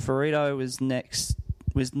 and Ferrito was next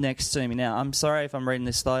to me. Now, I'm sorry if I'm reading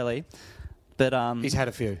this slowly, but He's had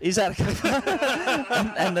a few. he's had a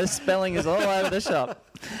couple, and the spelling is all over the shop.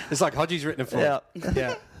 It's like Hodgie's written it for Yeah.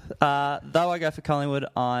 him. Yeah. Though I go for Collingwood,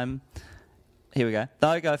 Here we go. Though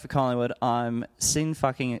I go for Collingwood, I'm sin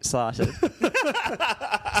fucking excited.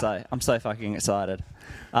 I'm so fucking excited.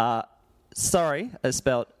 Sorry is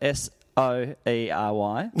spelled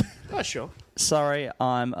Soery. Oh, sure. Sorry,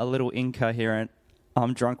 I'm a little incoherent.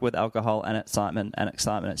 I'm drunk with alcohol and excitement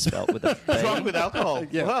is spelled with a B. Drunk with alcohol.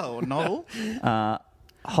 Yeah. Wow, novel.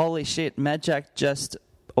 Holy shit, Madjack just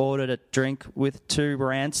ordered a drink with 2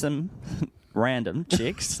 random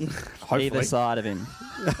chicks either side of him.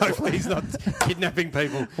 Hopefully he's not kidnapping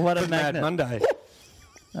people. What a for Mad magnet. Monday.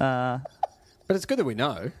 But it's good that we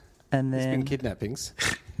know. And There's then been kidnappings.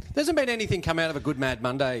 There hasn't been anything come out of a good Mad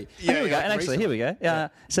Monday. here we go. And actually, here we go.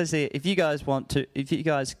 It says here, if you guys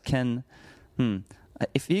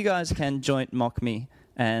can joint mock me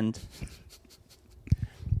and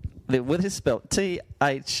with this spelled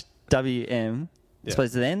THWM, I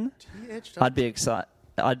suppose then I'd be excited.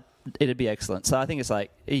 It'd be excellent. So I think it's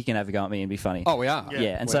like, you can have a go at me and be funny. Oh, we are.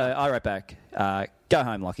 Yeah, and so I wrote back, go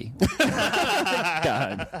home, Lockie. Go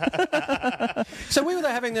home. So where were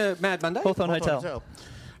they having the Mad Monday? Hawthorn Hotel.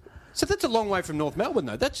 So that's a long way from North Melbourne,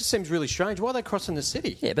 though. That just seems really strange. Why are they crossing the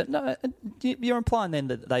city? Yeah, but no, you're implying then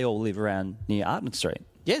that they all live around near Arden Street.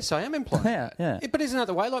 Yes, I am implying that. Yeah. But isn't that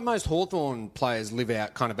the way? Like, most Hawthorn players live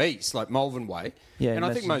out kind of east, like Malvern way. Yeah, and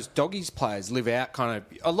I think most Doggies players live out kind of...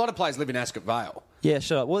 A lot of players live in Ascot Vale. Yeah,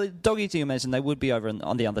 sure. Well, Doggies, you imagine they would be over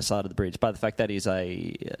on the other side of the bridge, but the fact that is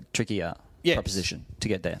a trickier proposition to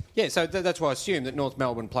get there. Yeah, so that's why I assume that North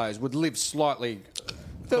Melbourne players would live slightly...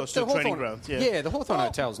 Close to the training grounds, the Hawthorn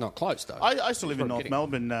Hotel's not close, though. I still live in North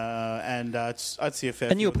Melbourne, and I'd see a fair few.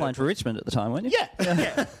 And you were playing for Richmond at the time, weren't you?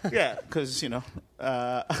 Yeah, because,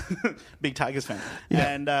 big Tigers fan.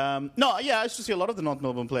 Yeah. And, I used to see a lot of the North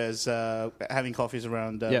Melbourne players having coffees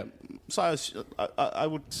around. So I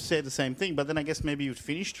would say the same thing, but then I guess maybe you'd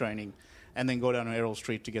finish training and then go down to Errol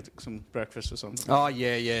Street to get some breakfast or something. Oh,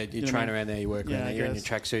 yeah. You train around there, you work around there, you're in your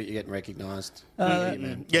tracksuit, you're getting recognised.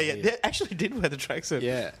 They actually did wear the tracksuit.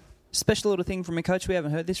 Yeah. Special little thing from a coach. We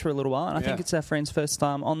haven't heard this for a little while, and I think it's our friend's first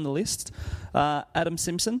time on the list. Adam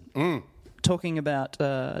Simpson, talking about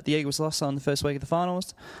the Eagles' loss on the first week of the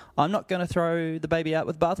finals. I'm not going to throw the baby out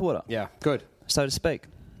with bathwater. Yeah, good. So to speak.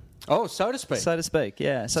 Oh, so to speak. So to speak,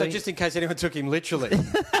 yeah. So just in case anyone took him literally.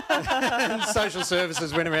 And social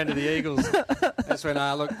services went around to the Eagles. That's when,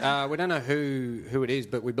 we don't know who it is,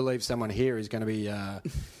 but we believe someone here is going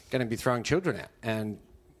to be throwing children out, and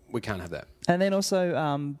we can't have that. And then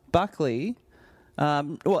also Buckley...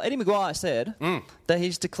 Eddie Maguire said that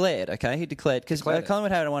he's declared, okay? He declared, because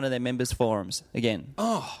Collingwood had one of their members' forums again.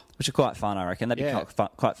 Oh. Which are quite fun, I reckon. That'd be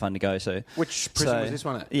quite fun to go to. Which prison was this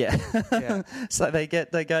one at? Yeah. So they go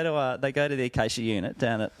to the Acacia unit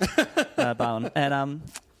down at Bowen, and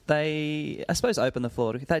they, I suppose, open the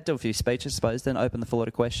floor. They do a few speeches, I suppose, then open the floor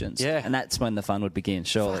to questions. Yeah. And that's when the fun would begin,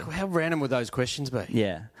 surely. Fuck, how random would those questions be?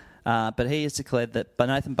 Yeah. But he has declared that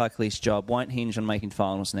Nathan Buckley's job won't hinge on making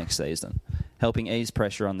finals next season, helping ease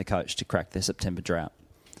pressure on the coach to crack their September drought.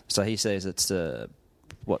 So he says it's,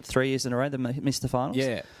 3 years in a row they missed the finals?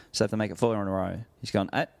 Yeah. So if they make it 4 in a row, he's gone,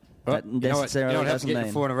 that necessarily doesn't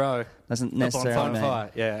mean... 4 in a row. Doesn't necessarily mean...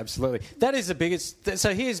 Yeah, absolutely. That is the biggest...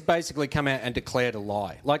 So he has basically come out and declared a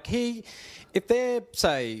lie. Like if they're,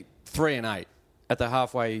 say, 3 and 8 at the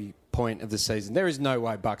halfway point of the season, there is no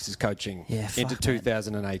way Bucks is coaching into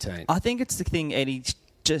 2018. I think it's the thing Eddie's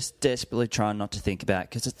just desperately trying not to think about,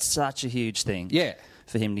 because it's such a huge thing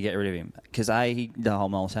for him to get rid of him. Because the whole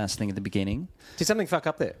Malthouse thing at the beginning. Did something fuck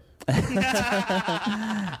up there?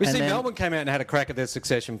 Melbourne came out and had a crack at their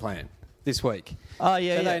succession plan this week. Oh,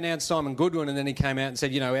 yeah, so they announced Simon Goodwin, and then he came out and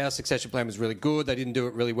said, our succession plan was really good. They didn't do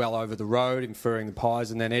it really well over the road, inferring the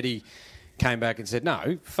pies. And then Eddie came back and said,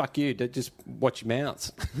 no, fuck you, just watch your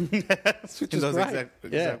mouths. Which is great.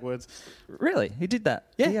 Exact words. Really? He did that?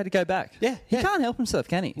 Yeah. He had to go back? Yeah. He can't help himself,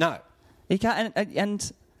 can he? No. He can't.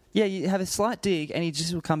 And you have a slight dig, and he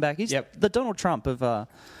just will come back. He's the Donald Trump of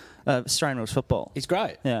Australian rules football. He's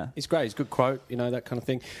great. Yeah. He's great. He's a good quote, that kind of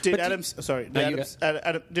thing. Did Adam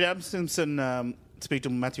Simpson speak to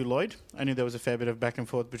Matthew Lloyd? I knew there was a fair bit of back and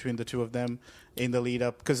forth between the two of them in the lead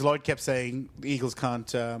up, because Lloyd kept saying the Eagles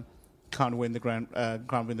can't win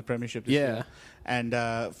the premiership this year. And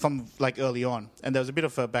from early on, and there was a bit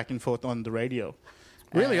of a back and forth on the radio.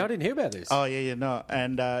 Really? I didn't hear about this. Oh, no.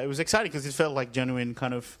 And it was exciting because it felt like genuine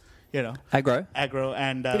kind of, aggro,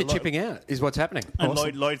 and bit of chipping out is what's happening. And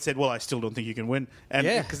awesome. Lloyd said, "Well, I still don't think you can win." And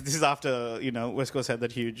because this is after West Coast had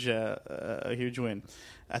that huge win.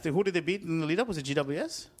 I think, who did they beat in the lead up? Was it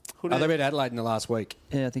GWS? They beat Adelaide in the last week.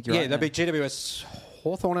 Yeah, I think you're right. Yeah, they beat GWS,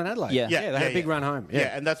 Hawthorn and Adelaide. Yeah, they had a big run home.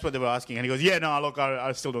 Yeah, and that's what they were asking. And he goes, look,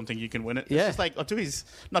 I still don't think you can win it. It's just like, not to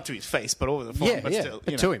his face, but over the phone. But still,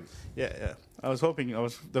 to him. Yeah. I was hoping there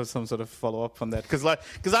was some sort of follow up on that, because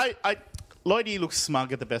Lloydie looks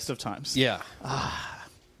smug at the best of times. Yeah.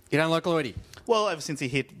 You don't like Lloydie? Well, ever since he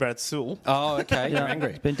hit Brad Sewell. Oh, okay. You're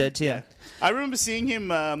angry. It's been dead to you. Yeah. I remember seeing him,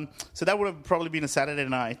 so that would have probably been a Saturday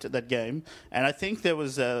night, that game. And I think there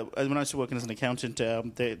was, when I was working as an accountant, I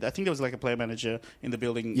think there was a player manager in the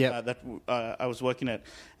building that I was working at.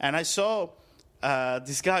 And I saw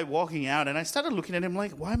this guy walking out, and I started looking at him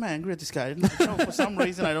like, why am I angry at this guy? I don't know, for some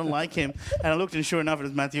reason, I don't like him. And I looked, and sure enough, it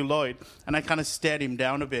was Matthew Lloyd, and I kind of stared him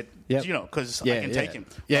down a bit, Yep. because I can take him.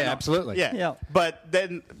 Yeah, Why not? absolutely. Yeah. Yeah. But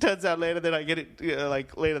then turns out later that I get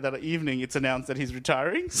it, later that evening, it's announced that he's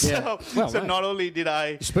retiring. So, Well, so right. not only did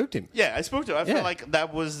I... You spooked him. Yeah, I spoke to him. I Yeah. felt like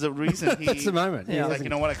that was the reason he... That's the moment. He's Yeah. like, you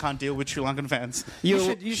know what, I can't deal with Sri Lankan fans.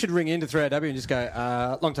 You should ring into 3AW and just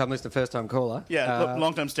go, long time listener, first time caller. Yeah,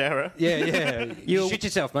 long-time starer. Yeah. You shit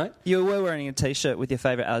yourself, mate. You were wearing a T-shirt with your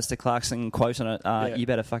favourite Alistair Clarkson quote on it. You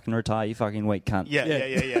better fucking retire, you fucking weak cunt.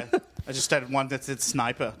 Yeah. I just started one that said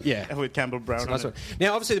sniper. Yeah. With Campbell Brown Nice on one. it.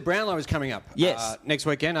 Now, obviously, the Brownlow is coming up Yes. next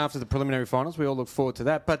weekend after the preliminary finals. We all look forward to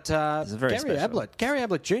that. But very special. Gary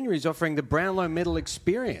Ablett Jr. is offering the Brownlow Medal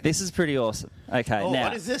Experience. This is pretty awesome. Okay, Oh, now...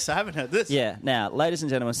 what is this? I haven't heard this. Yeah, now, ladies and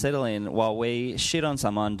gentlemen, settle in while we shit on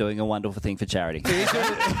someone doing a wonderful thing for charity.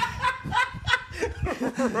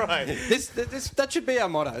 Right. That should be our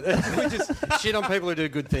motto. We just shit on people who do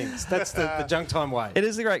good things. That's the junk time way. It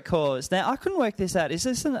is a great cause. Now, I couldn't work this out. Is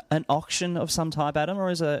this an auction of some type, Adam, or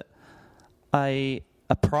is it a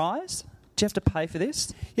prize? Do you have to pay for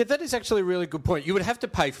this? Yeah, that is actually a really good point. You would have to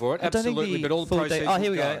pay for it, I don't think absolutely, the but all the full proceeds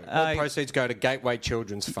here we go. all proceeds go to Gateway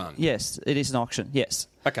Children's Fund. Yes, it is an auction. Yes.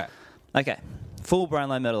 Okay. Full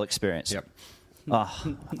Brownlow medal experience. Yep.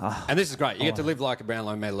 Oh, And this is great. You get to live like a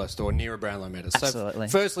Brownlow medalist or near a Brownlow medalist. Absolutely.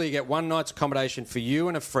 So, firstly, you get one night's accommodation for you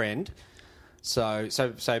and a friend. So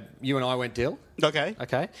you and I went Dill. Okay.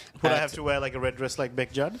 Okay. Would I have to wear like a red dress like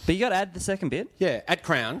Beck Judd? but you got to add the second bit. Yeah, at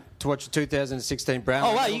Crown to watch the 2016 Brownlow.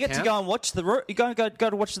 Oh, wow, medal you get to count. go and watch you go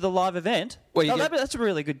to watch the live event. Well, you Oh, get- that's a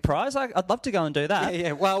really good prize. I'd love to go and do that.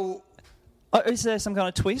 Yeah. Well, Oh, is there some kind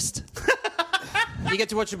of twist? you get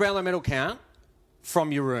to watch the Brownlow medal count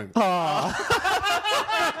from your room.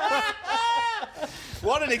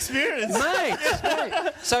 What an experience! Mate,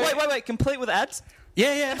 mate. So Wait, complete with ads?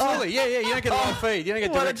 Yeah, absolutely. Yeah. You don't get a live feed. You don't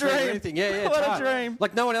get What a direct feed or dream. anything. Yeah. What it's a hard. dream.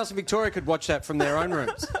 Like no one else in Victoria could watch that from their own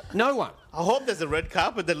rooms. No one. I hope there's a red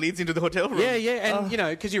carpet that leads into the hotel room. Yeah, and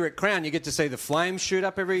because you're at Crown, you get to see the flames shoot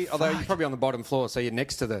up although you're probably on the bottom floor, so you're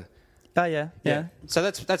next to the. Oh, yeah. So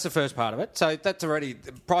that's the first part of it. So that's already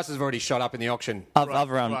the prices have already shot up in the auction. I'm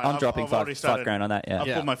Right, dropping I've already started. $5,000 on that, yeah.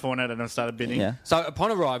 I've pulled my phone out and I've started bidding. Yeah. So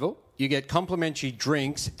upon arrival, you get complimentary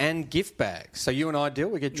drinks and gift bags. So you and I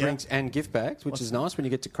we get drinks and gift bags, which is nice when you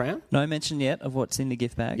get to Crown. No mention yet of what's in the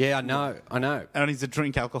gift bag. Yeah, I know. And is the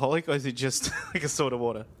drink alcoholic or is it just like a soda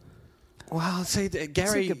water? Well, see, That's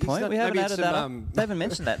Gary, a good point. We haven't added that up. They haven't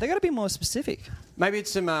mentioned that. They've got to be more specific. Maybe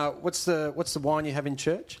it's some. What's the wine you have in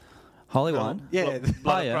church? Holy wine. Yeah,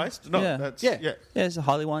 Blood yeah. of Christ? No, Yeah. that's... Yeah. Yeah, it's a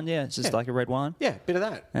holy one, yeah. It's just like a red wine. yeah, bit of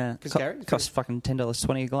that. Yeah. Because Gary, Costs fucking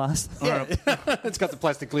 $10.20 a glass. yeah, it's got the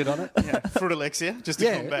plastic lid on it. Yeah, Fruit Alexia, just a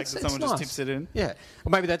Yeah, cool bag it's that someone just nice. tips it in. Yeah, or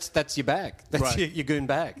maybe that's your bag. That's Right. your goon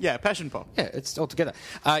bag. Yeah, passion pop. Yeah, it's all together.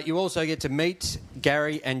 You also get to meet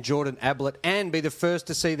Gary and Jordan Ablett and be the first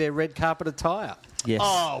to see their red carpet attire. Yes.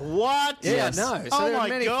 Oh, what? Yeah, Yes. I know. So Oh there my are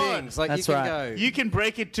many God. things. Like That's you can right. go. You can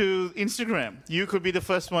break it to Instagram. You could be the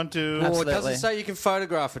first one to... Or it Absolutely. doesn't say you can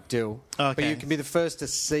photograph it, Dill. But Okay. you can be the first to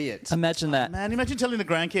see it. Imagine that. Man, imagine telling the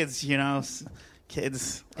grandkids,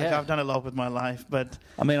 kids, like Yeah. I've done a lot with my life, but...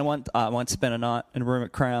 I mean, I won't spend a night in a room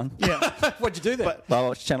at Crown. Yeah. What'd you do there? But- I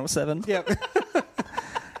watched Channel 7. yeah.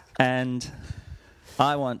 And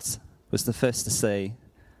I once was the first to see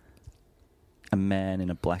a man in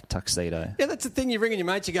a black tuxedo. Yeah, that's the thing. You ring in your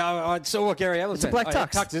mates, you go, I saw what Gary Ablett It's a black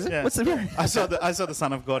tux. Tux, is it? Yeah. What's the I saw the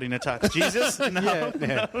Son of God in a tux. Jesus? No,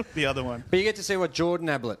 no, the other one. But you get to see what Jordan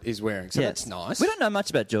Ablett is wearing, so that's nice. We don't know much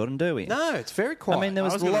about Jordan, do we? No, it's very quiet. I mean, there I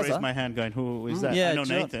was was going to Loza. raise my hand going, who is that? Yeah, I know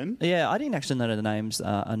Jordan- Nathan. Yeah, I didn't actually know the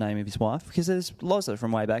name of his wife because there's Loza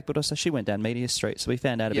from way back, but also she went down Media Street, so we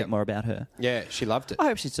found out a Yep. bit more about her. yeah, she loved it. I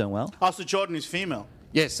hope she's doing well. Oh, so Jordan is female.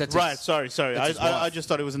 Yes, that's Right, his- sorry. that's his I wife. just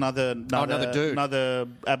thought it was another dude. Another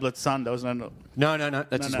Ablett's son. That was another... No,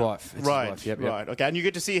 that's his no. wife. It's Right, his wife. Yep. right. Okay, and you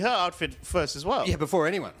get to see her outfit first as well. Yeah, before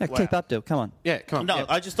anyone. Yeah, Wow. keep up, Dill. Come on. Yeah, come on. No, yeah.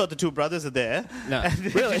 I just thought the two brothers are there. No. And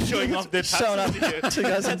they're just showing off their Showing up. tattoos. Two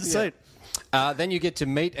guys in the suit. Then you get to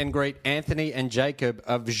meet and greet Anthony and Jacob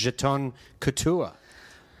of Jeton Couture.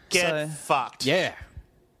 Get So- fucked. Yeah.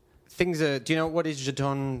 Things are... Do you know what is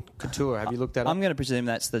Jeton Couture? Have you looked that up? I'm going to presume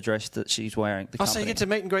that's the dress that she's wearing. The Oh, so you company. get to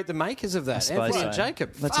meet and greet the makers of that, suppose Anthony and so. Jacob.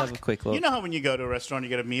 Let's Fuck. have a quick look. You know how when you go to a restaurant, you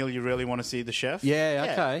get a meal, you really want to see the chef? Yeah,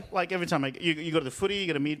 okay. Like every time you go to the footy, you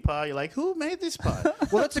get a meat pie, you're like, who made this pie?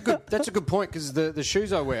 Well, that's a good point because the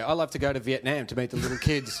shoes I wear, I love to go to Vietnam to meet the little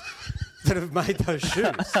kids that have made those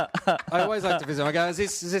shoes. I always like to visit. I go, is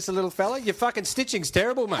this a little fella? Your fucking stitching's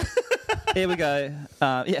terrible, mate. Here we go.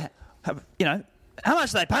 Yeah. You know, How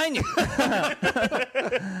much are they paying you?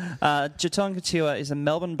 Jeton Couture is a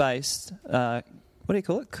Melbourne-based, what do you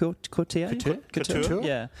call it? Courtier? Couture?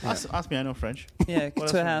 Yeah. Ask me, I know French. Yeah,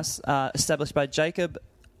 Couture House, established by Jacob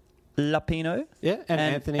Lapino and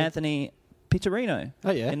Anthony Pittarino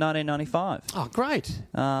in 1995. Oh, great.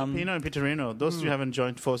 Pino and Pittarino, those two haven't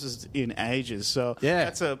joined forces in ages, so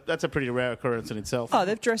that's a pretty rare occurrence in itself. Oh,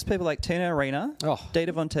 they've dressed people like Tina Arena,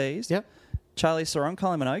 Dita Von Teese, Charlie Theron,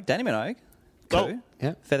 Colin Minogue, Danny Minogue,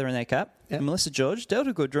 feather in their cap, Melissa George,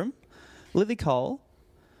 Delta Goodrum, Lily Cole,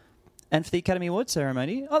 and for the Academy Award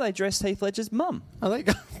ceremony, they dressed Heath Ledger's mum. Oh, there you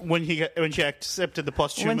go. When she accepted the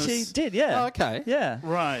posthumous... When she did, yeah. Oh, okay. Yeah.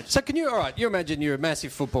 Right. So you imagine you're a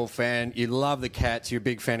massive football fan, you love the Cats, you're a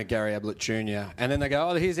big fan of Gary Ablett Jr., and then they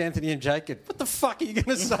go, here's Anthony and Jacob. What the fuck are you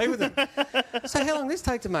going to say with them? So how long does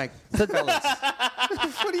this take to make, fellas?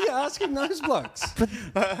 What are you asking those blokes?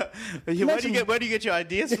 Where do you get your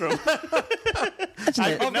ideas from?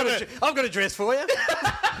 I've got a dress for you.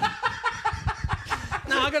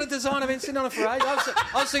 No, I got a design. I've been sitting on it for ages.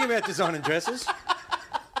 I was thinking about designing dresses.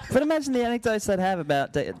 But imagine the anecdotes they'd have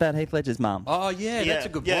about Heath Ledger's mum. Oh, yeah, that's a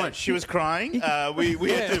good point. She was crying. We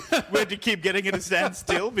had to keep getting her to stand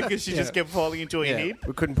still because she just kept falling into a heap.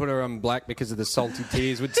 We couldn't put her on black because of the salty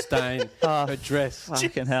tears would stain her dress.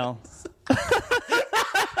 Fucking hell.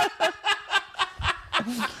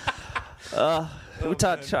 We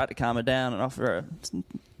tried to calm her down and offer her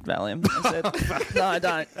Valium. I said, no, I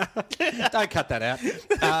don't. Don't cut that out.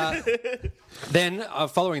 Then,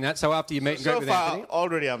 following that, so after you meet and greet with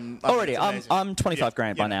Anthony... I'm 25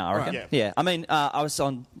 grand by now, I reckon. Right. Yeah. I mean, I was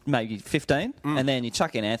on maybe 15, and then you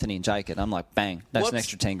chuck in Anthony and Jake, and I'm like, bang, that's an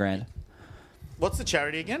extra 10 grand. What's the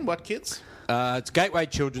charity again? What kids? It's Gateway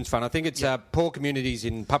Children's Fund. I think it's poor communities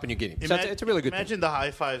in Papua New Guinea. So it's a really good Imagine thing. the high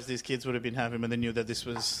fives these kids would have been having when they knew that this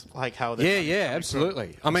was like how they... Yeah,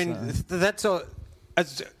 absolutely. I mean, that's all...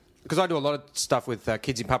 Because I do a lot of stuff with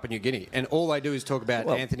kids in Papua New Guinea, and all they do is talk about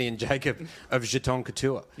Anthony and Jacob of Jeton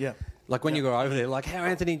Couture. Yeah. Like when you go over there, like, how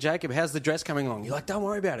Anthony and Jacob, how's the dress coming along? You're like, don't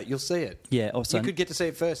worry about it, you'll see it. Yeah, also... You could get to see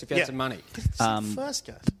it first if you had some money. First,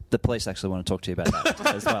 guys. The police actually want to talk to you about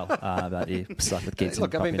that as well, about your stuff with kids.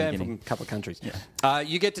 Look, I've been banned from a couple of countries. Yeah.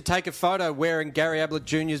 You get to take a photo wearing Gary Ablett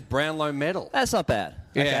Jr.'s Brownlow medal. That's not bad.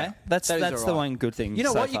 Yeah. Okay? That's the one good thing. You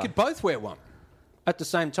know so what? far. You could both wear one at the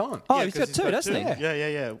same time. Oh, he's got two, doesn't he?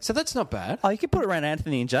 Yeah. So that's not bad. Oh, you could put it around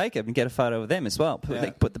Anthony and Jacob and get a photo of them as well.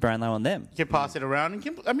 Put the Brownlow on them. You can pass it around.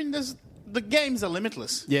 And the games are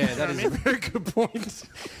limitless. Yeah, that is a very good point.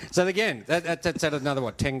 So again, that's at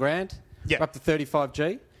another, 10 grand? Yeah. Up to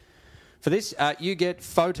 35G. For this, you get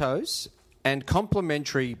photos and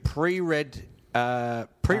complimentary pre-red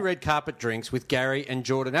carpet drinks with Gary and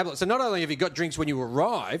Jordan Ablett. So not only have you got drinks when you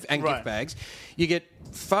arrive and gift bags, you get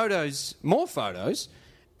more photos,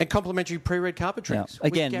 and complimentary pre-red carpet drinks. Yeah.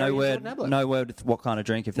 Again, no word with what kind of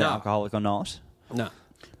drink, if they're alcoholic or not. No.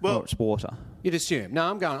 Well, or it's water. You'd assume. No,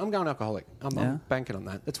 I'm going alcoholic. I'm banking on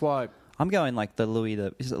that. That's why. I'm going like the Louis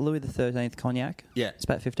the 13th cognac. Yeah, it's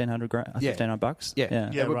about $1,500. Yeah,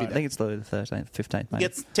 I think it's Louis the 13th, 15th. Maybe.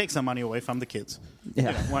 Take some money away from the kids.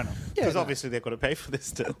 Yeah, why not? Because obviously they've got to pay for this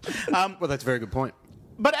still. Well, that's a very good point.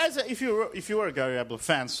 But if you were a Gary Ablett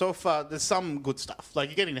fan, so far there's some good stuff. Like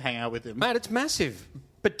you're getting to hang out with him. Mate, it's massive.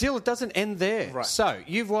 But Dill, it doesn't end there. Right. So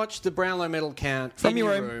you've watched the Brownlow medal count from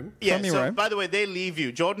your room. Yeah. From your so room. by the way, they leave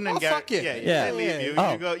you, Jordan and Gary. Fuck yeah. They leave you.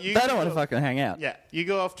 Oh, they don't want to fucking hang out. Yeah. You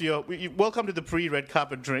go off to your welcome to the pre-red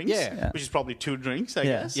carpet drinks. Which is probably 2 drinks, I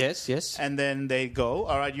guess. Yes. And then they go.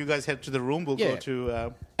 All right, you guys head to the room. We'll go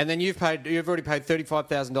to. And then you've already paid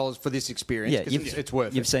 $35,000 for this experience. Yeah, it's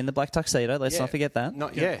worth it. You've seen the black tuxedo. Let's not forget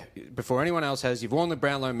that. Before anyone else has, you've worn the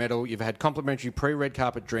Brownlow medal. You've had complimentary pre-red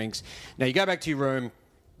carpet drinks. Now you go back to your room.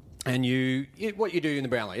 And what you do in the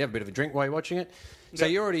Brownlow, you have a bit of a drink while you're watching it. So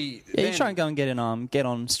you already... Yeah, you try and go and get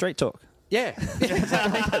on Street Talk. Yeah.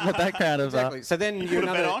 The background of... Exactly. So then you're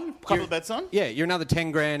couple of bets on? Yeah, you're another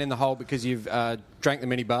 10 grand in the hole because you've drank the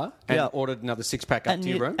minibar and ordered another 6-pack up to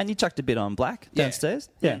your room. And you chucked a bit on black downstairs.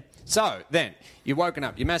 Yeah. So then, you're woken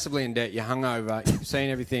up, you're massively in debt, you're hungover, you've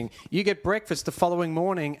seen everything. You get breakfast the following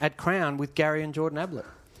morning at Crown with Gary and Jordan Ablett.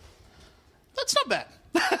 That's not bad.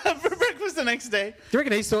 For breakfast the next day. Do you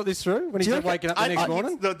reckon he's thought this through when he's waking up the next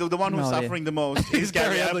morning? The one who's suffering the most is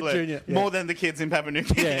Gary Ablett. Jr. More than the kids in Papua New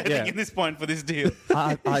Guinea, I think, at this point for this deal.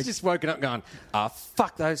 He's just woken up going,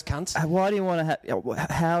 fuck those cunts. Why do you want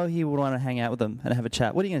to how he would want to hang out with them and have a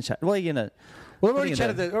chat? What are you going to chat? What are you going to... Well, we've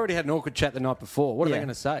already had an awkward chat the night before. What are they going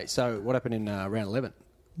to say? So what happened in round 11?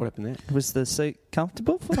 What happened there? Was the seat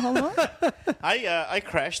comfortable for the whole night? I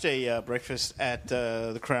crashed a breakfast at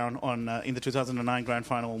the Crown on in the 2009 Grand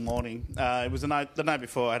Final morning. It was the night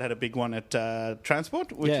before. I'd had a big one at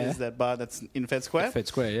Transport, which is that bar that's in Fed Square. Fed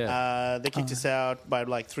Square, yeah. They kicked us out by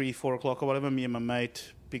like 3-4 o'clock or whatever. Me and my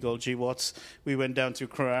mate, big old G Watts, we went down to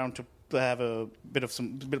Crown to have a bit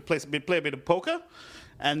of play a bit of poker.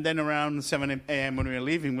 And then around 7 a.m. when we were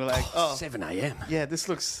leaving, we were like, 7 a.m. Yeah, this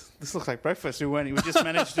looks like breakfast. We just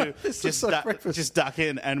managed to just duck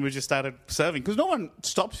in, and we just started serving because no one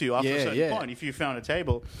stops you after a certain point if you found a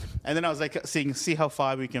table. And then I was like, see how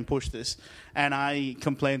far we can push this. And I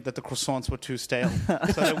complained that the croissants were too stale,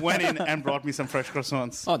 so they went in and brought me some fresh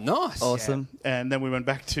croissants. Oh, nice! Awesome. Yeah. And then we went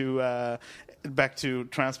back to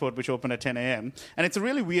Transport, which opened at 10 a.m. And it's a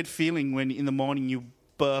really weird feeling when in the morning you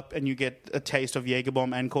burp and you get a taste of Jaeger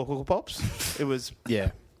Bomb and Cocoa Pops. It was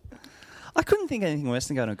I couldn't think of anything worse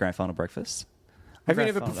than going to a grand final breakfast. Have you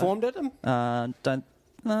ever performed at them? Don't.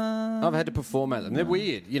 I've had to perform at them. They're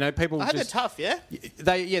weird. You know, people. They're tough, yeah.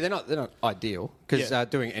 They're not ideal because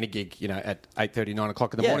doing any gig, at 8:30, 9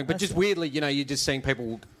 o'clock in the morning. But just weirdly, you're just seeing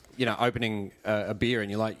people. Opening a beer,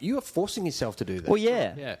 and you're like, you are forcing yourself to do that. Well,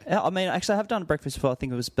 yeah. I mean, actually, I have done breakfast before. I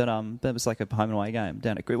think it was, but it was like a home and away game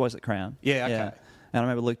down at Crown. Yeah, okay. Yeah. And I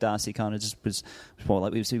remember Luke Darcy kind of just was more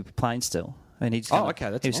like he was playing still. I mean, he just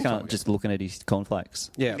that's he was kind of just looking at his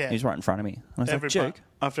cornflakes. Yeah. He was right in front of me. And I was like,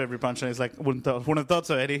 after every punch, and he's like, wouldn't have thought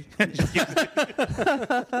so, Eddie.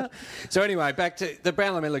 So anyway, back to the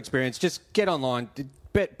Brownlow Medal experience. Just get online,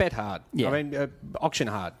 bet hard. Yeah. I mean, auction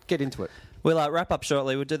hard. Get into it. We'll wrap up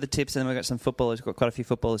shortly. We'll do the tips, and then we've got some footballers. We've got quite a few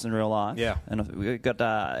footballers in real life. Yeah. And we've got,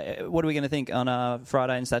 what are we going to think on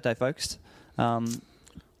Friday and Saturday, folks?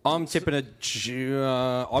 I'm tipping I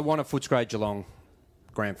want a Footscray Geelong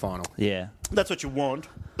grand final. Yeah. That's what you want.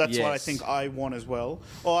 That's what I Yes. think I want as well.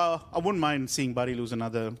 Or I wouldn't mind seeing Buddy lose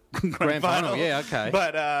another grand final. Yeah, okay.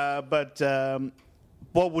 But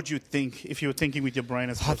what would you think if you were thinking with your brain?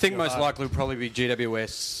 I think most likely would probably be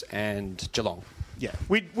GWS and Geelong. Yeah.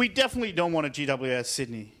 We definitely don't want a GWS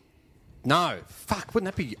Sydney. No. Fuck,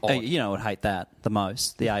 wouldn't that be odd? You know, I would hate that the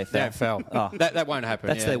most. The AFL. The AFL. Oh. That won't happen.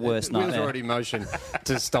 That's their worst Will's nightmare. already in motion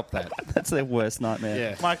to stop that. That's their worst nightmare.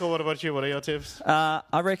 Yeah. Michael, what about you? What are your tips?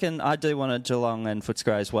 I reckon I do want a Geelong and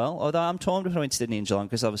Footscray as well, although I'm torn between Sydney and Geelong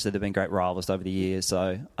because obviously they've been great rivals over the years,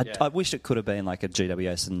 so I wish it could have been like a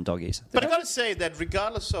GWS and Doggies. But I've got to say that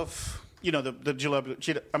regardless of, the Geelong,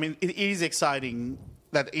 I mean, it is exciting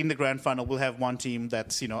that in the grand final we'll have one team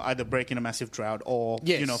that's, either breaking a massive drought or,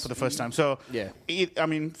 for the first time. So,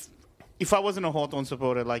 if I wasn't a Hawthorn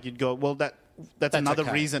supporter, like you'd go, well, that's another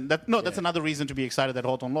reason. That's another reason to be excited that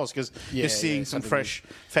Hawthorn lost because you're seeing some fresh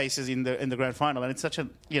faces in the grand final, and it's such it's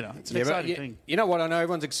an exciting thing. You know what? I know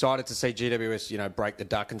everyone's excited to see GWS, break the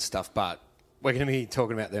duck and stuff, but we're going to be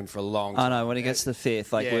talking about them for a long time. I know, when it gets to the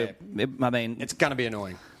fifth, it's going to be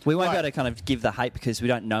annoying. We won't be able to kind of give the hate because we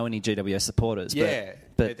don't know any GWS supporters.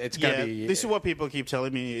 But it's going to be... This is what people keep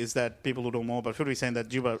telling me is that people who don't know about football are saying that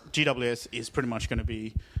GWS is pretty much going to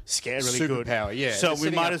be scarily good. Superpower, yeah. So we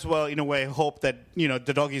might as well, in a way, hope that,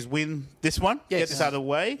 the Doggies win this one, get this out of the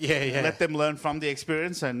way, let them learn from the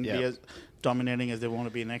experience and be as dominating as they want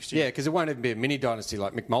to be next year. Yeah, because it won't even be a mini dynasty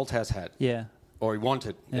like Mick Malthouse had. Yeah. Or he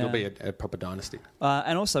wanted. It'll be a proper dynasty.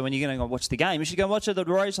 And also, when you're going to go watch the game, you should go watch it at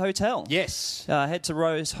the Rose Hotel. Yes. Head to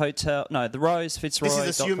Rose Hotel. No, the Rose Fitzroy. This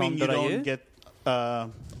is assuming you don't get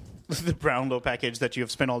the Brownlow package that you have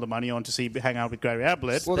spent all the money on to hang out with Gary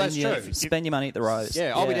Ablett. Well, that's true. Spend your money at the Rose.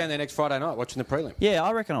 Yeah, I'll be down there next Friday night watching the prelim. Yeah,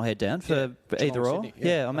 I reckon I'll head down for either or. Sydney.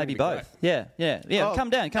 Yeah, or maybe both. Great. Yeah. Come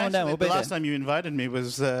down. We'll be the last there. time you invited me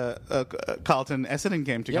was Carlton Essendon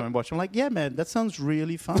game to come and watch. I'm like, yeah, man, that sounds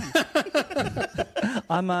really fun.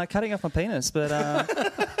 I'm cutting off my penis, but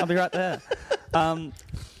I'll be right there.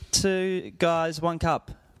 2 guys, 1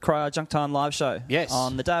 cup. Junk Time live show. Yes.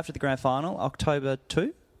 On the day after the grand final, October 2.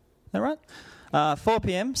 Is that right? 4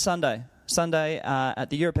 p.m. Sunday at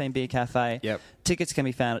the European Beer Cafe. Yep. Tickets can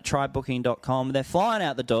be found at trybooking.com. They're flying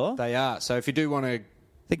out the door. They are. So if you do want to...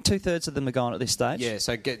 I think 2/3 of them are gone at this stage. Yeah,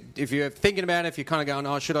 so if you're thinking about it, if you're kind of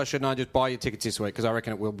going, shouldn't I just buy your tickets this week? Because I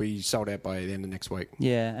reckon it will be sold out by the end of next week.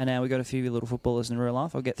 Yeah, and now we've got a few little footballers in real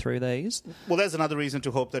life. I'll get through these. Well, there's another reason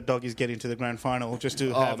to hope that Doggies get into the grand final, just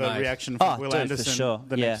to have a reaction from Will Anderson for sure.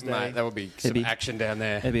 the next day. Mate, that would be some action down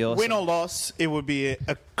there. It'd be awesome. Win or loss, it would be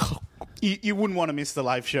you wouldn't want to miss the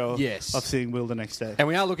live show of seeing Will the next day. And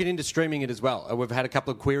we are looking into streaming it as well. We've had a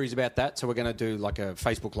couple of queries about that, so we're going to do like a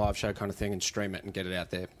Facebook live show kind of thing and stream it and get it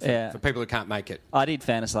out there for people who can't make it. I did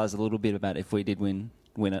fantasise a little bit about if we did win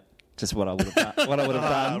it. just what I would have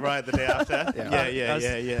done. Right, the day after.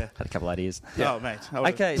 Yeah. Had a couple ideas. Oh, mate.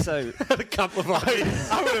 Okay, so A couple of ideas.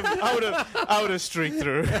 I would have streaked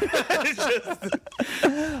through.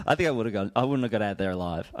 I think I would have gone. I wouldn't have got out there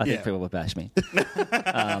alive. I think Yeah. people would bash me.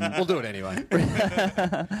 We'll do it anyway.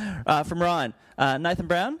 From Ryan, Nathan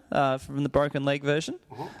Brown from the Broken Leg version.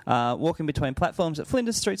 Walking between platforms at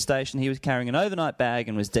Flinders Street Station, he was carrying an overnight bag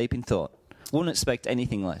and was deep in thought. Wouldn't expect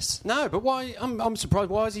anything less. No, but why? I'm surprised.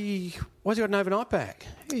 Why has he got an overnight bag?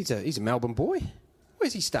 He's a Melbourne boy.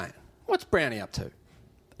 Where's he staying? What's Brownie up to?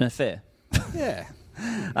 An affair. Yeah.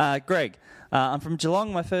 Greg, I'm from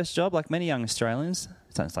Geelong, my first job, like many young Australians.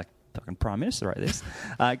 Sounds like fucking Prime Minister wrote this.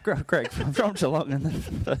 Greg, from Geelong, and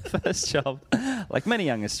the first job, like many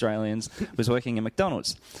young Australians, was working in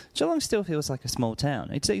McDonald's. Geelong still feels like a small town.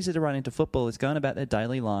 It's easy to run into footballers going about their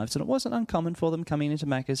daily lives, and it wasn't uncommon for them coming into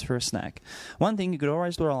Macca's for a snack. One thing you could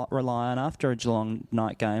always rely on after a Geelong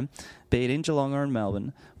night game, be it in Geelong or in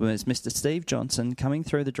Melbourne, was Mr. Steve Johnson coming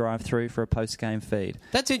through the drive-through for a post-game feed.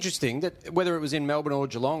 That's interesting, that whether it was in Melbourne or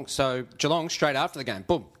Geelong. So Geelong, straight after the game,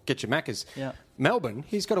 boom, get your Maccas. Yeah. Melbourne,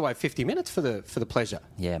 he's got to wait 50 minutes for the pleasure.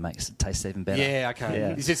 Yeah, makes it taste even better. Yeah, okay.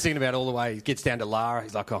 Yeah. He's just thinking about all the way. He gets down to Lara.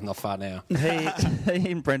 He's like, oh, I'm not far now. He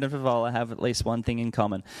and Brendan Favola have at least one thing in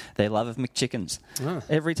common: their love of McChickens.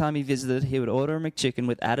 Every time he visited, he would order a McChicken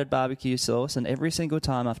with added barbecue sauce, and every single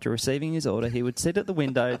time after receiving his order, he would sit at the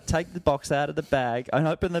window, take the box out of the bag, and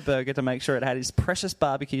open the burger to make sure it had his precious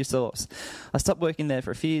barbecue sauce. I stopped working there for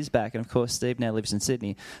a few years back, and of course, Steve now lives in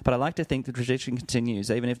Sydney. But I like to think the tradition continues,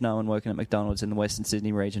 even if no one working at McDonald's in the Western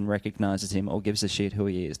Sydney region recognises him or gives a shit who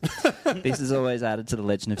he is. This has always added to the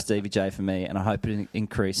legend of Stevie J for me, and I hope it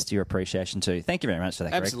increased your appreciation too. Thank you very much for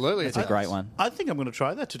that, Greg. Absolutely. That's a great one. I think I'm going to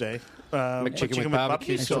try that today. McChicken with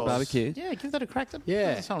barbecue Extra sauce. barbecue. Yeah, give that a crack. That Yeah.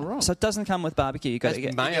 doesn't sound wrong. So it doesn't come with barbecue. You got That's to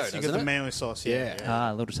get mayo, Yes, you doesn't get the it? mayo sauce.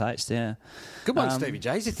 Yeah. a little taste. Yeah. Good one, Stevie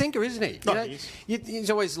J. He's a thinker, isn't he? Oh, You know, he's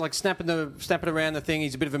always like snapping around the thing.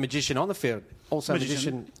 He's a bit of a magician on the field, also a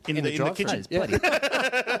magician in the in the kitchen. It's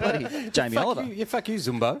bloody Jamie Oliver. Fuck you,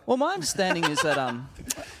 Zumbo. Well, my understanding is that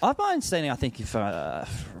I think if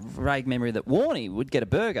vague memory that Warney would get a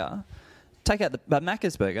burger, take out the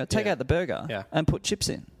Macca's burger, take out the burger, and put chips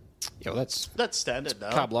in. Yeah, well, That's standard,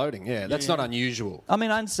 though. carb loading. Yeah, that's not unusual. I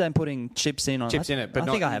mean, I understand putting chips in on Chips in it, but I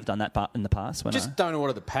think not- I have done that part in the past. When Just don't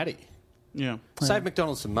order the patty. Yeah. Save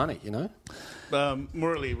McDonald's some money, you know.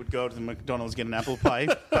 Murali would go to the McDonald's, get an apple pie,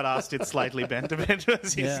 but asked it slightly bent a bit.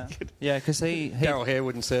 because he Daryl Hare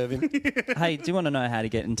wouldn't serve him. Hey, do you want to know how to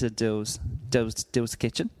get into Dill's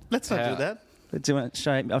kitchen? Let's not do that. Do you want to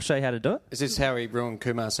show? I'll show you how to do it. Is this how he ruined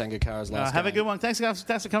Kumar Sangakkara's last Have a game? good one. Thanks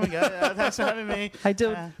for coming, guys. Thanks for having me. Hey,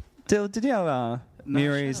 Dill, did you know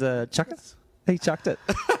Muri's chuck it? He chucked it.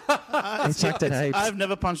 He chucked it heaps. I've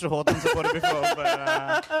never punched a Hawthorn supporter before,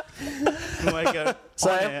 but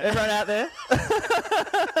So everyone out there,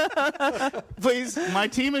 please, my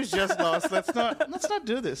team has just lost. Let's not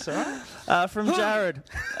do this, all right? from Jared.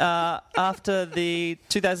 After the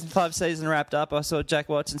 2005 season wrapped up, I saw Jack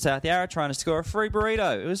Watts in South Yarra trying to score a free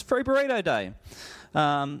burrito. It was free burrito day.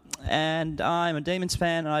 And I'm a Demons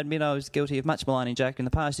fan, and I admit I was guilty of much maligning Jack in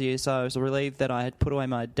the past year, so I was relieved that I had put away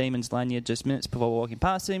my Demons lanyard just minutes before walking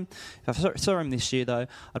past him. If I saw him this year, though,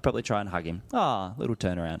 I'd probably try and hug him. Little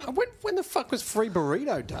turnaround. When the fuck was Free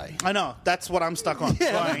Burrito Day? I know. That's what I'm stuck on.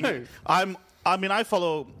 Yeah, I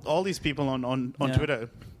follow all these people on Twitter,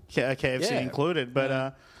 KFC included,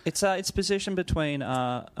 but... It's positioned between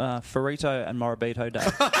Farito and Morabito Day.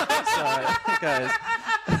 So it goes.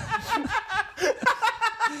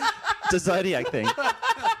 It's a Zodiac thing.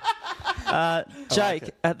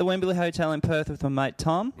 Jake, at the Wembley Hotel in Perth with my mate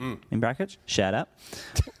Tom, in brackets, shout out,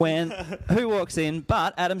 who walks in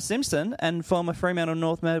but Adam Simpson and former Fremantle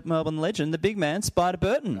North Melbourne legend, the big man, Spider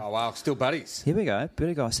Burton. Oh, wow, still buddies. Here we go, bit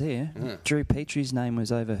of goss here. Drew Petrie's name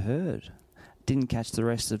was overheard. Didn't catch the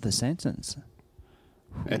rest of the sentence.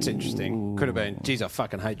 That's interesting. Could have been, geez, I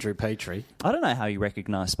fucking hate Drew Petrie. I don't know how you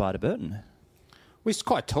recognise Spider Burton. Well, he's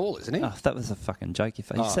quite tall, isn't he? Oh, that was a fucking joke. He's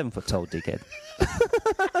 7 foot tall, dickhead.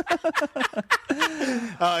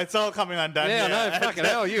 It's all coming undone. Yeah, I know. Fucking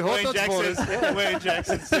hell, you Hawthorn supporters. Wayne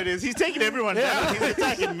Jackson studios. He's taking everyone down. He's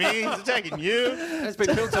attacking me. He's attacking you. It's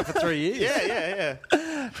been built up for 3 years.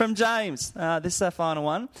 Yeah. From James, this is our final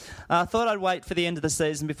one. Thought I'd wait for the end of the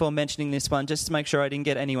season before mentioning this one, just to make sure I didn't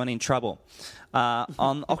get anyone in trouble.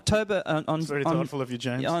 On October, It's very thoughtful of you,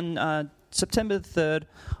 James. On September the 3rd,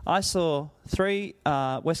 I saw 3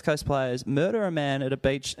 West Coast players murder a man at a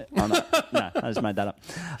beach. Oh, no, I just made that up.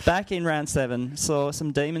 Back in round 7, saw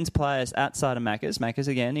some Demons players outside of Macca's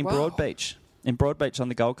again, in Broadbeach. In Broadbeach on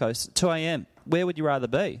the Gold Coast, 2 a.m. Where would you rather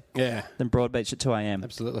be Yeah. than Broadbeach at 2 a.m.?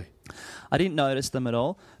 Absolutely. I didn't notice them at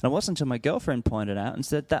all, and it wasn't until my girlfriend pointed out and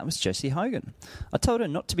said that was Jesse Hogan. I told her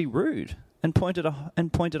not to be rude and pointed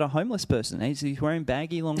a homeless person. He's wearing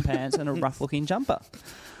baggy long pants and a rough-looking jumper.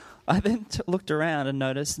 I then looked around and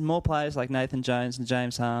noticed more players like Nathan Jones and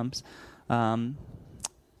James Harms.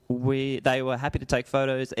 They were happy to take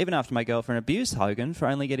photos, even after my girlfriend abused Hogan for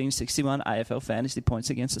only getting 61 AFL fantasy points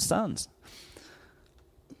against the Suns.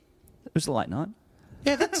 It was a late night.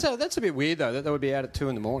 Yeah, that's a bit weird, though, that they would be out at 2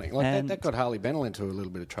 a.m. Like, that got Harley Bennell into a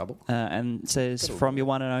little bit of trouble. And says, from your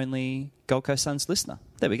one and only Gold Coast Suns listener.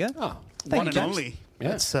 There we go. Oh, one and only. Yeah.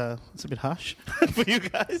 That's a bit harsh for you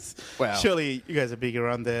guys. Well, surely you guys are big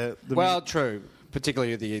around there. True.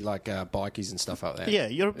 Particularly the bikies and stuff out there. Yeah,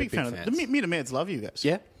 you're a big fan of the Meter Meds. Love you guys.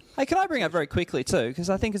 Yeah. Hey, can I bring up very quickly too, because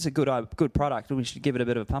I think it's a good product, and we should give it a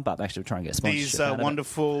bit of a pump up. Actually, try and get sponsorship. These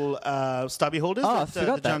wonderful stubby holders. Oh, I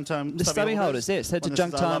forgot that. The stubby holders. Yes, head to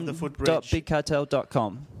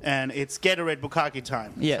junktime.bigcartel.com. And it's Gatorade Bukkake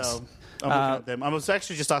time. Yes. So I'm looking at them. I was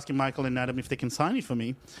actually just asking Michael and Adam if they can sign it for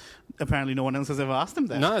me. Apparently, no one else has ever asked them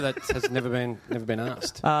that. No, that has never been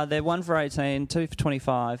asked. They're 1 for 18, 2 for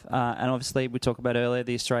 25, and obviously we talked about earlier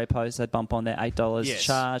the Australia Post. They bump on their $8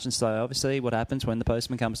 charge, and so obviously what happens when the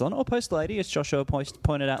postman comes on, or post lady, as Joshua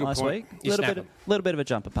pointed out last week, a little bit of a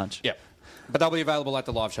jumper punch. Yep. But they'll be available at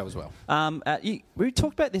the live show as well. We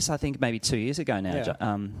talked about this, I think, maybe 2 years ago now. Yeah.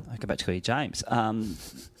 I'll go back to call you James.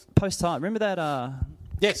 Post time. Remember that?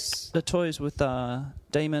 Yes. The toys with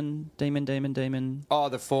Demon. Oh,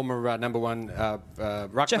 the former number one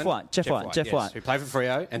ruckman. Jeff White. Who played for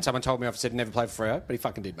Freo, and someone told me I said never play for Freo, but he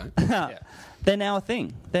fucking did, mate. Yeah. They're now a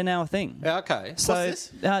thing. Yeah, okay. So, what's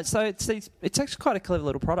this? So it's actually quite a clever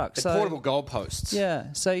little product. The portable goalposts.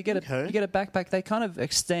 Yeah. So you get a backpack. They kind of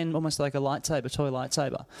extend almost like a lightsaber, toy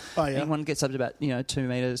lightsaber. Oh yeah. And one gets up to about 2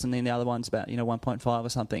 meters, and then the other one's about 1.5 or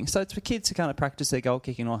something. So it's for kids to kind of practice their goal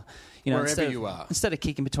kicking, or instead of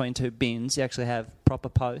kicking between two bins, you actually have proper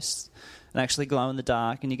posts and actually glow in the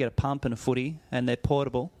dark, and you get a pump and a footy, and they're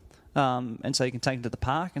portable. And so you can take them to the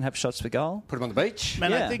park and have shots for goal. Put them on the beach.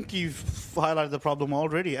 Man, I think you've highlighted the problem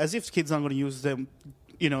already. As if kids aren't going to use them,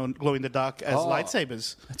 glow in the dark as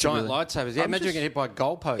lightsabers. Giant lightsabers. Yeah, imagine getting hit by a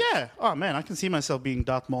goalpost. Yeah. Oh, man, I can see myself being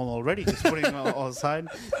Darth Maul already, just putting it all aside.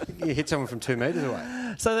 You hit someone from 2 meters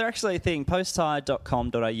away. So they're actually a thing,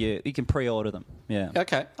 posttide.com.au. You can pre-order them. Yeah.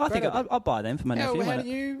 Okay. I think I'll buy them for my nephew.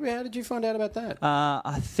 How did you find out about that?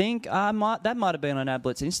 I think that might have been on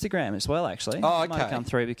Ablett's Instagram as well, actually. Oh, okay. It might have come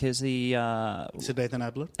through because he... Is it Nathan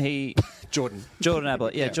Ablett? Jordan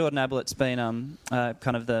Ablett. Yeah, Jordan Ablett's been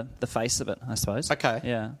kind of the face of it, I suppose. Okay.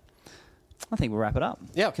 Yeah. I think we'll wrap it up.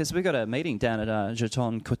 Yeah. Because we've got a meeting down at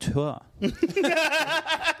Jeton Couture.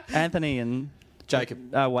 Anthony and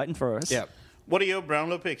Jacob are waiting for us. Yeah. What are your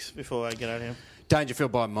Brownlow picks before I get out of here?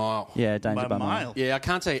 Dangerfield by a mile. Yeah, Danger by a mile. Yeah, I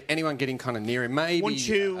can't see anyone getting kind of near him. Maybe.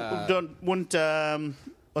 Wouldn't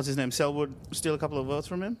what's his name, Selwood, steal a couple of votes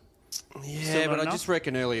from him? Yeah, but I just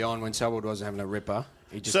reckon early on when Selwood wasn't having a ripper,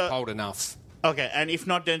 he just pulled enough. Okay, and if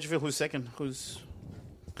not Dangerfield, who's second?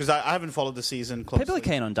 Because I haven't followed the season closely. People are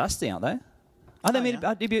keen on Dusty, aren't they?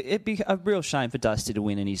 It'd be a real shame for Dusty to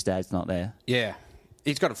win and his dad's not there. Yeah.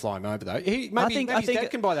 He's got to fly him over, though. Maybe his dad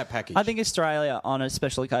can buy that package. I think Australia, on a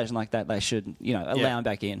special occasion like that, they should, allow him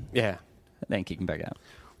back in. Yeah. Then kick him back out.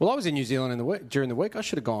 Well, I was in New Zealand during the week. I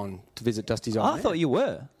should have gone to visit Dusty's old man. I thought you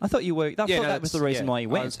were. I thought that was the reason why you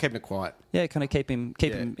went. I was keeping it quiet. Yeah, kind of keep him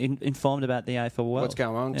informed about the AFL world. What's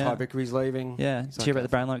going on? Ty Vickery's leaving. Yeah. Did you hear about the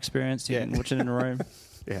Brownlow experience? You can watch it in a room.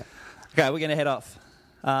 Yeah. Okay, we're going to head off.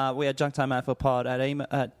 We had Junk Time AFL Pod at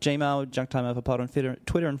Gmail, Junk Time AFL Pod on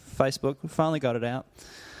Twitter and Facebook. We finally got it out.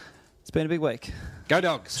 It's been a big week. Go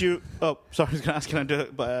Dogs. Sorry, I was going to ask, do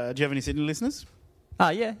you have any Sydney listeners?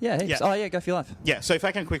 Yeah, heaps. Oh, yeah, go for your life. Yeah, so if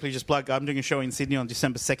I can quickly just plug, I'm doing a show in Sydney on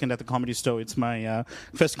December 2nd at the Comedy Store. It's my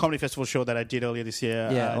first comedy festival show that I did earlier this year.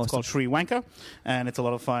 Awesome. It's called Sri Wanker, and it's a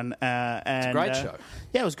lot of fun. It's a great show.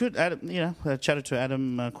 Yeah, it was good. Adam, I chatted to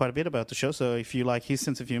Adam quite a bit about the show, so if you like his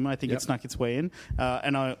sense of humour, I think it snuck its way in.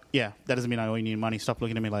 That doesn't mean I owe you money. Stop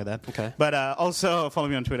looking at me like that. Okay. But also follow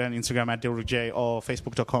me on Twitter and Instagram at DilrukJ or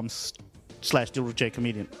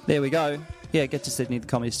facebook.com/DilrukJComedian. There we go. Yeah, get to Sydney, the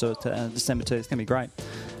Comedy Store, December 2nd. It's going to be great.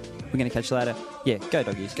 We're going to catch you later. Yeah, go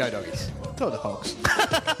Doggies. Go Doggies. Go the Hogs.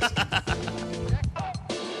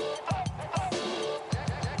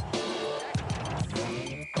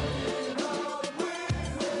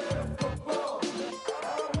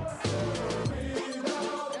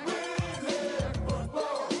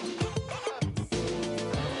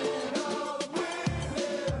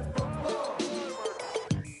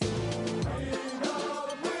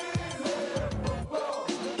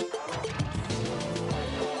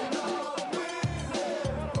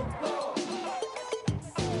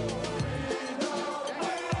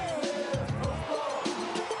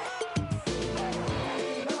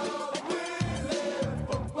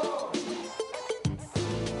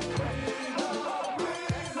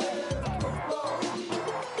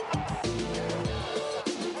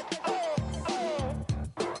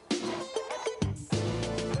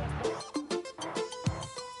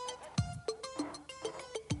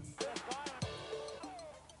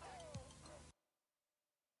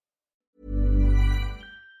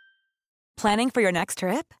 Planning for your next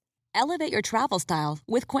trip? Elevate your travel style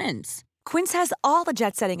with Quince. Quince has all the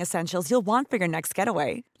jet-setting essentials you'll want for your next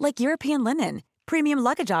getaway, like European linen, premium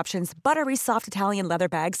luggage options, buttery soft Italian leather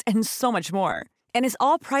bags, and so much more. And is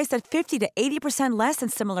all priced at 50 to 80% less than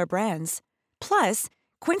similar brands. Plus,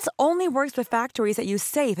 Quince only works with factories that use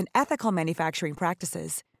safe and ethical manufacturing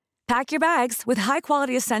practices. Pack your bags with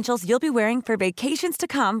high-quality essentials you'll be wearing for vacations to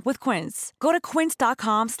come with Quince. Go to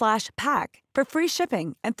quince.com/pack for free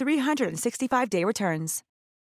shipping and 365-day returns.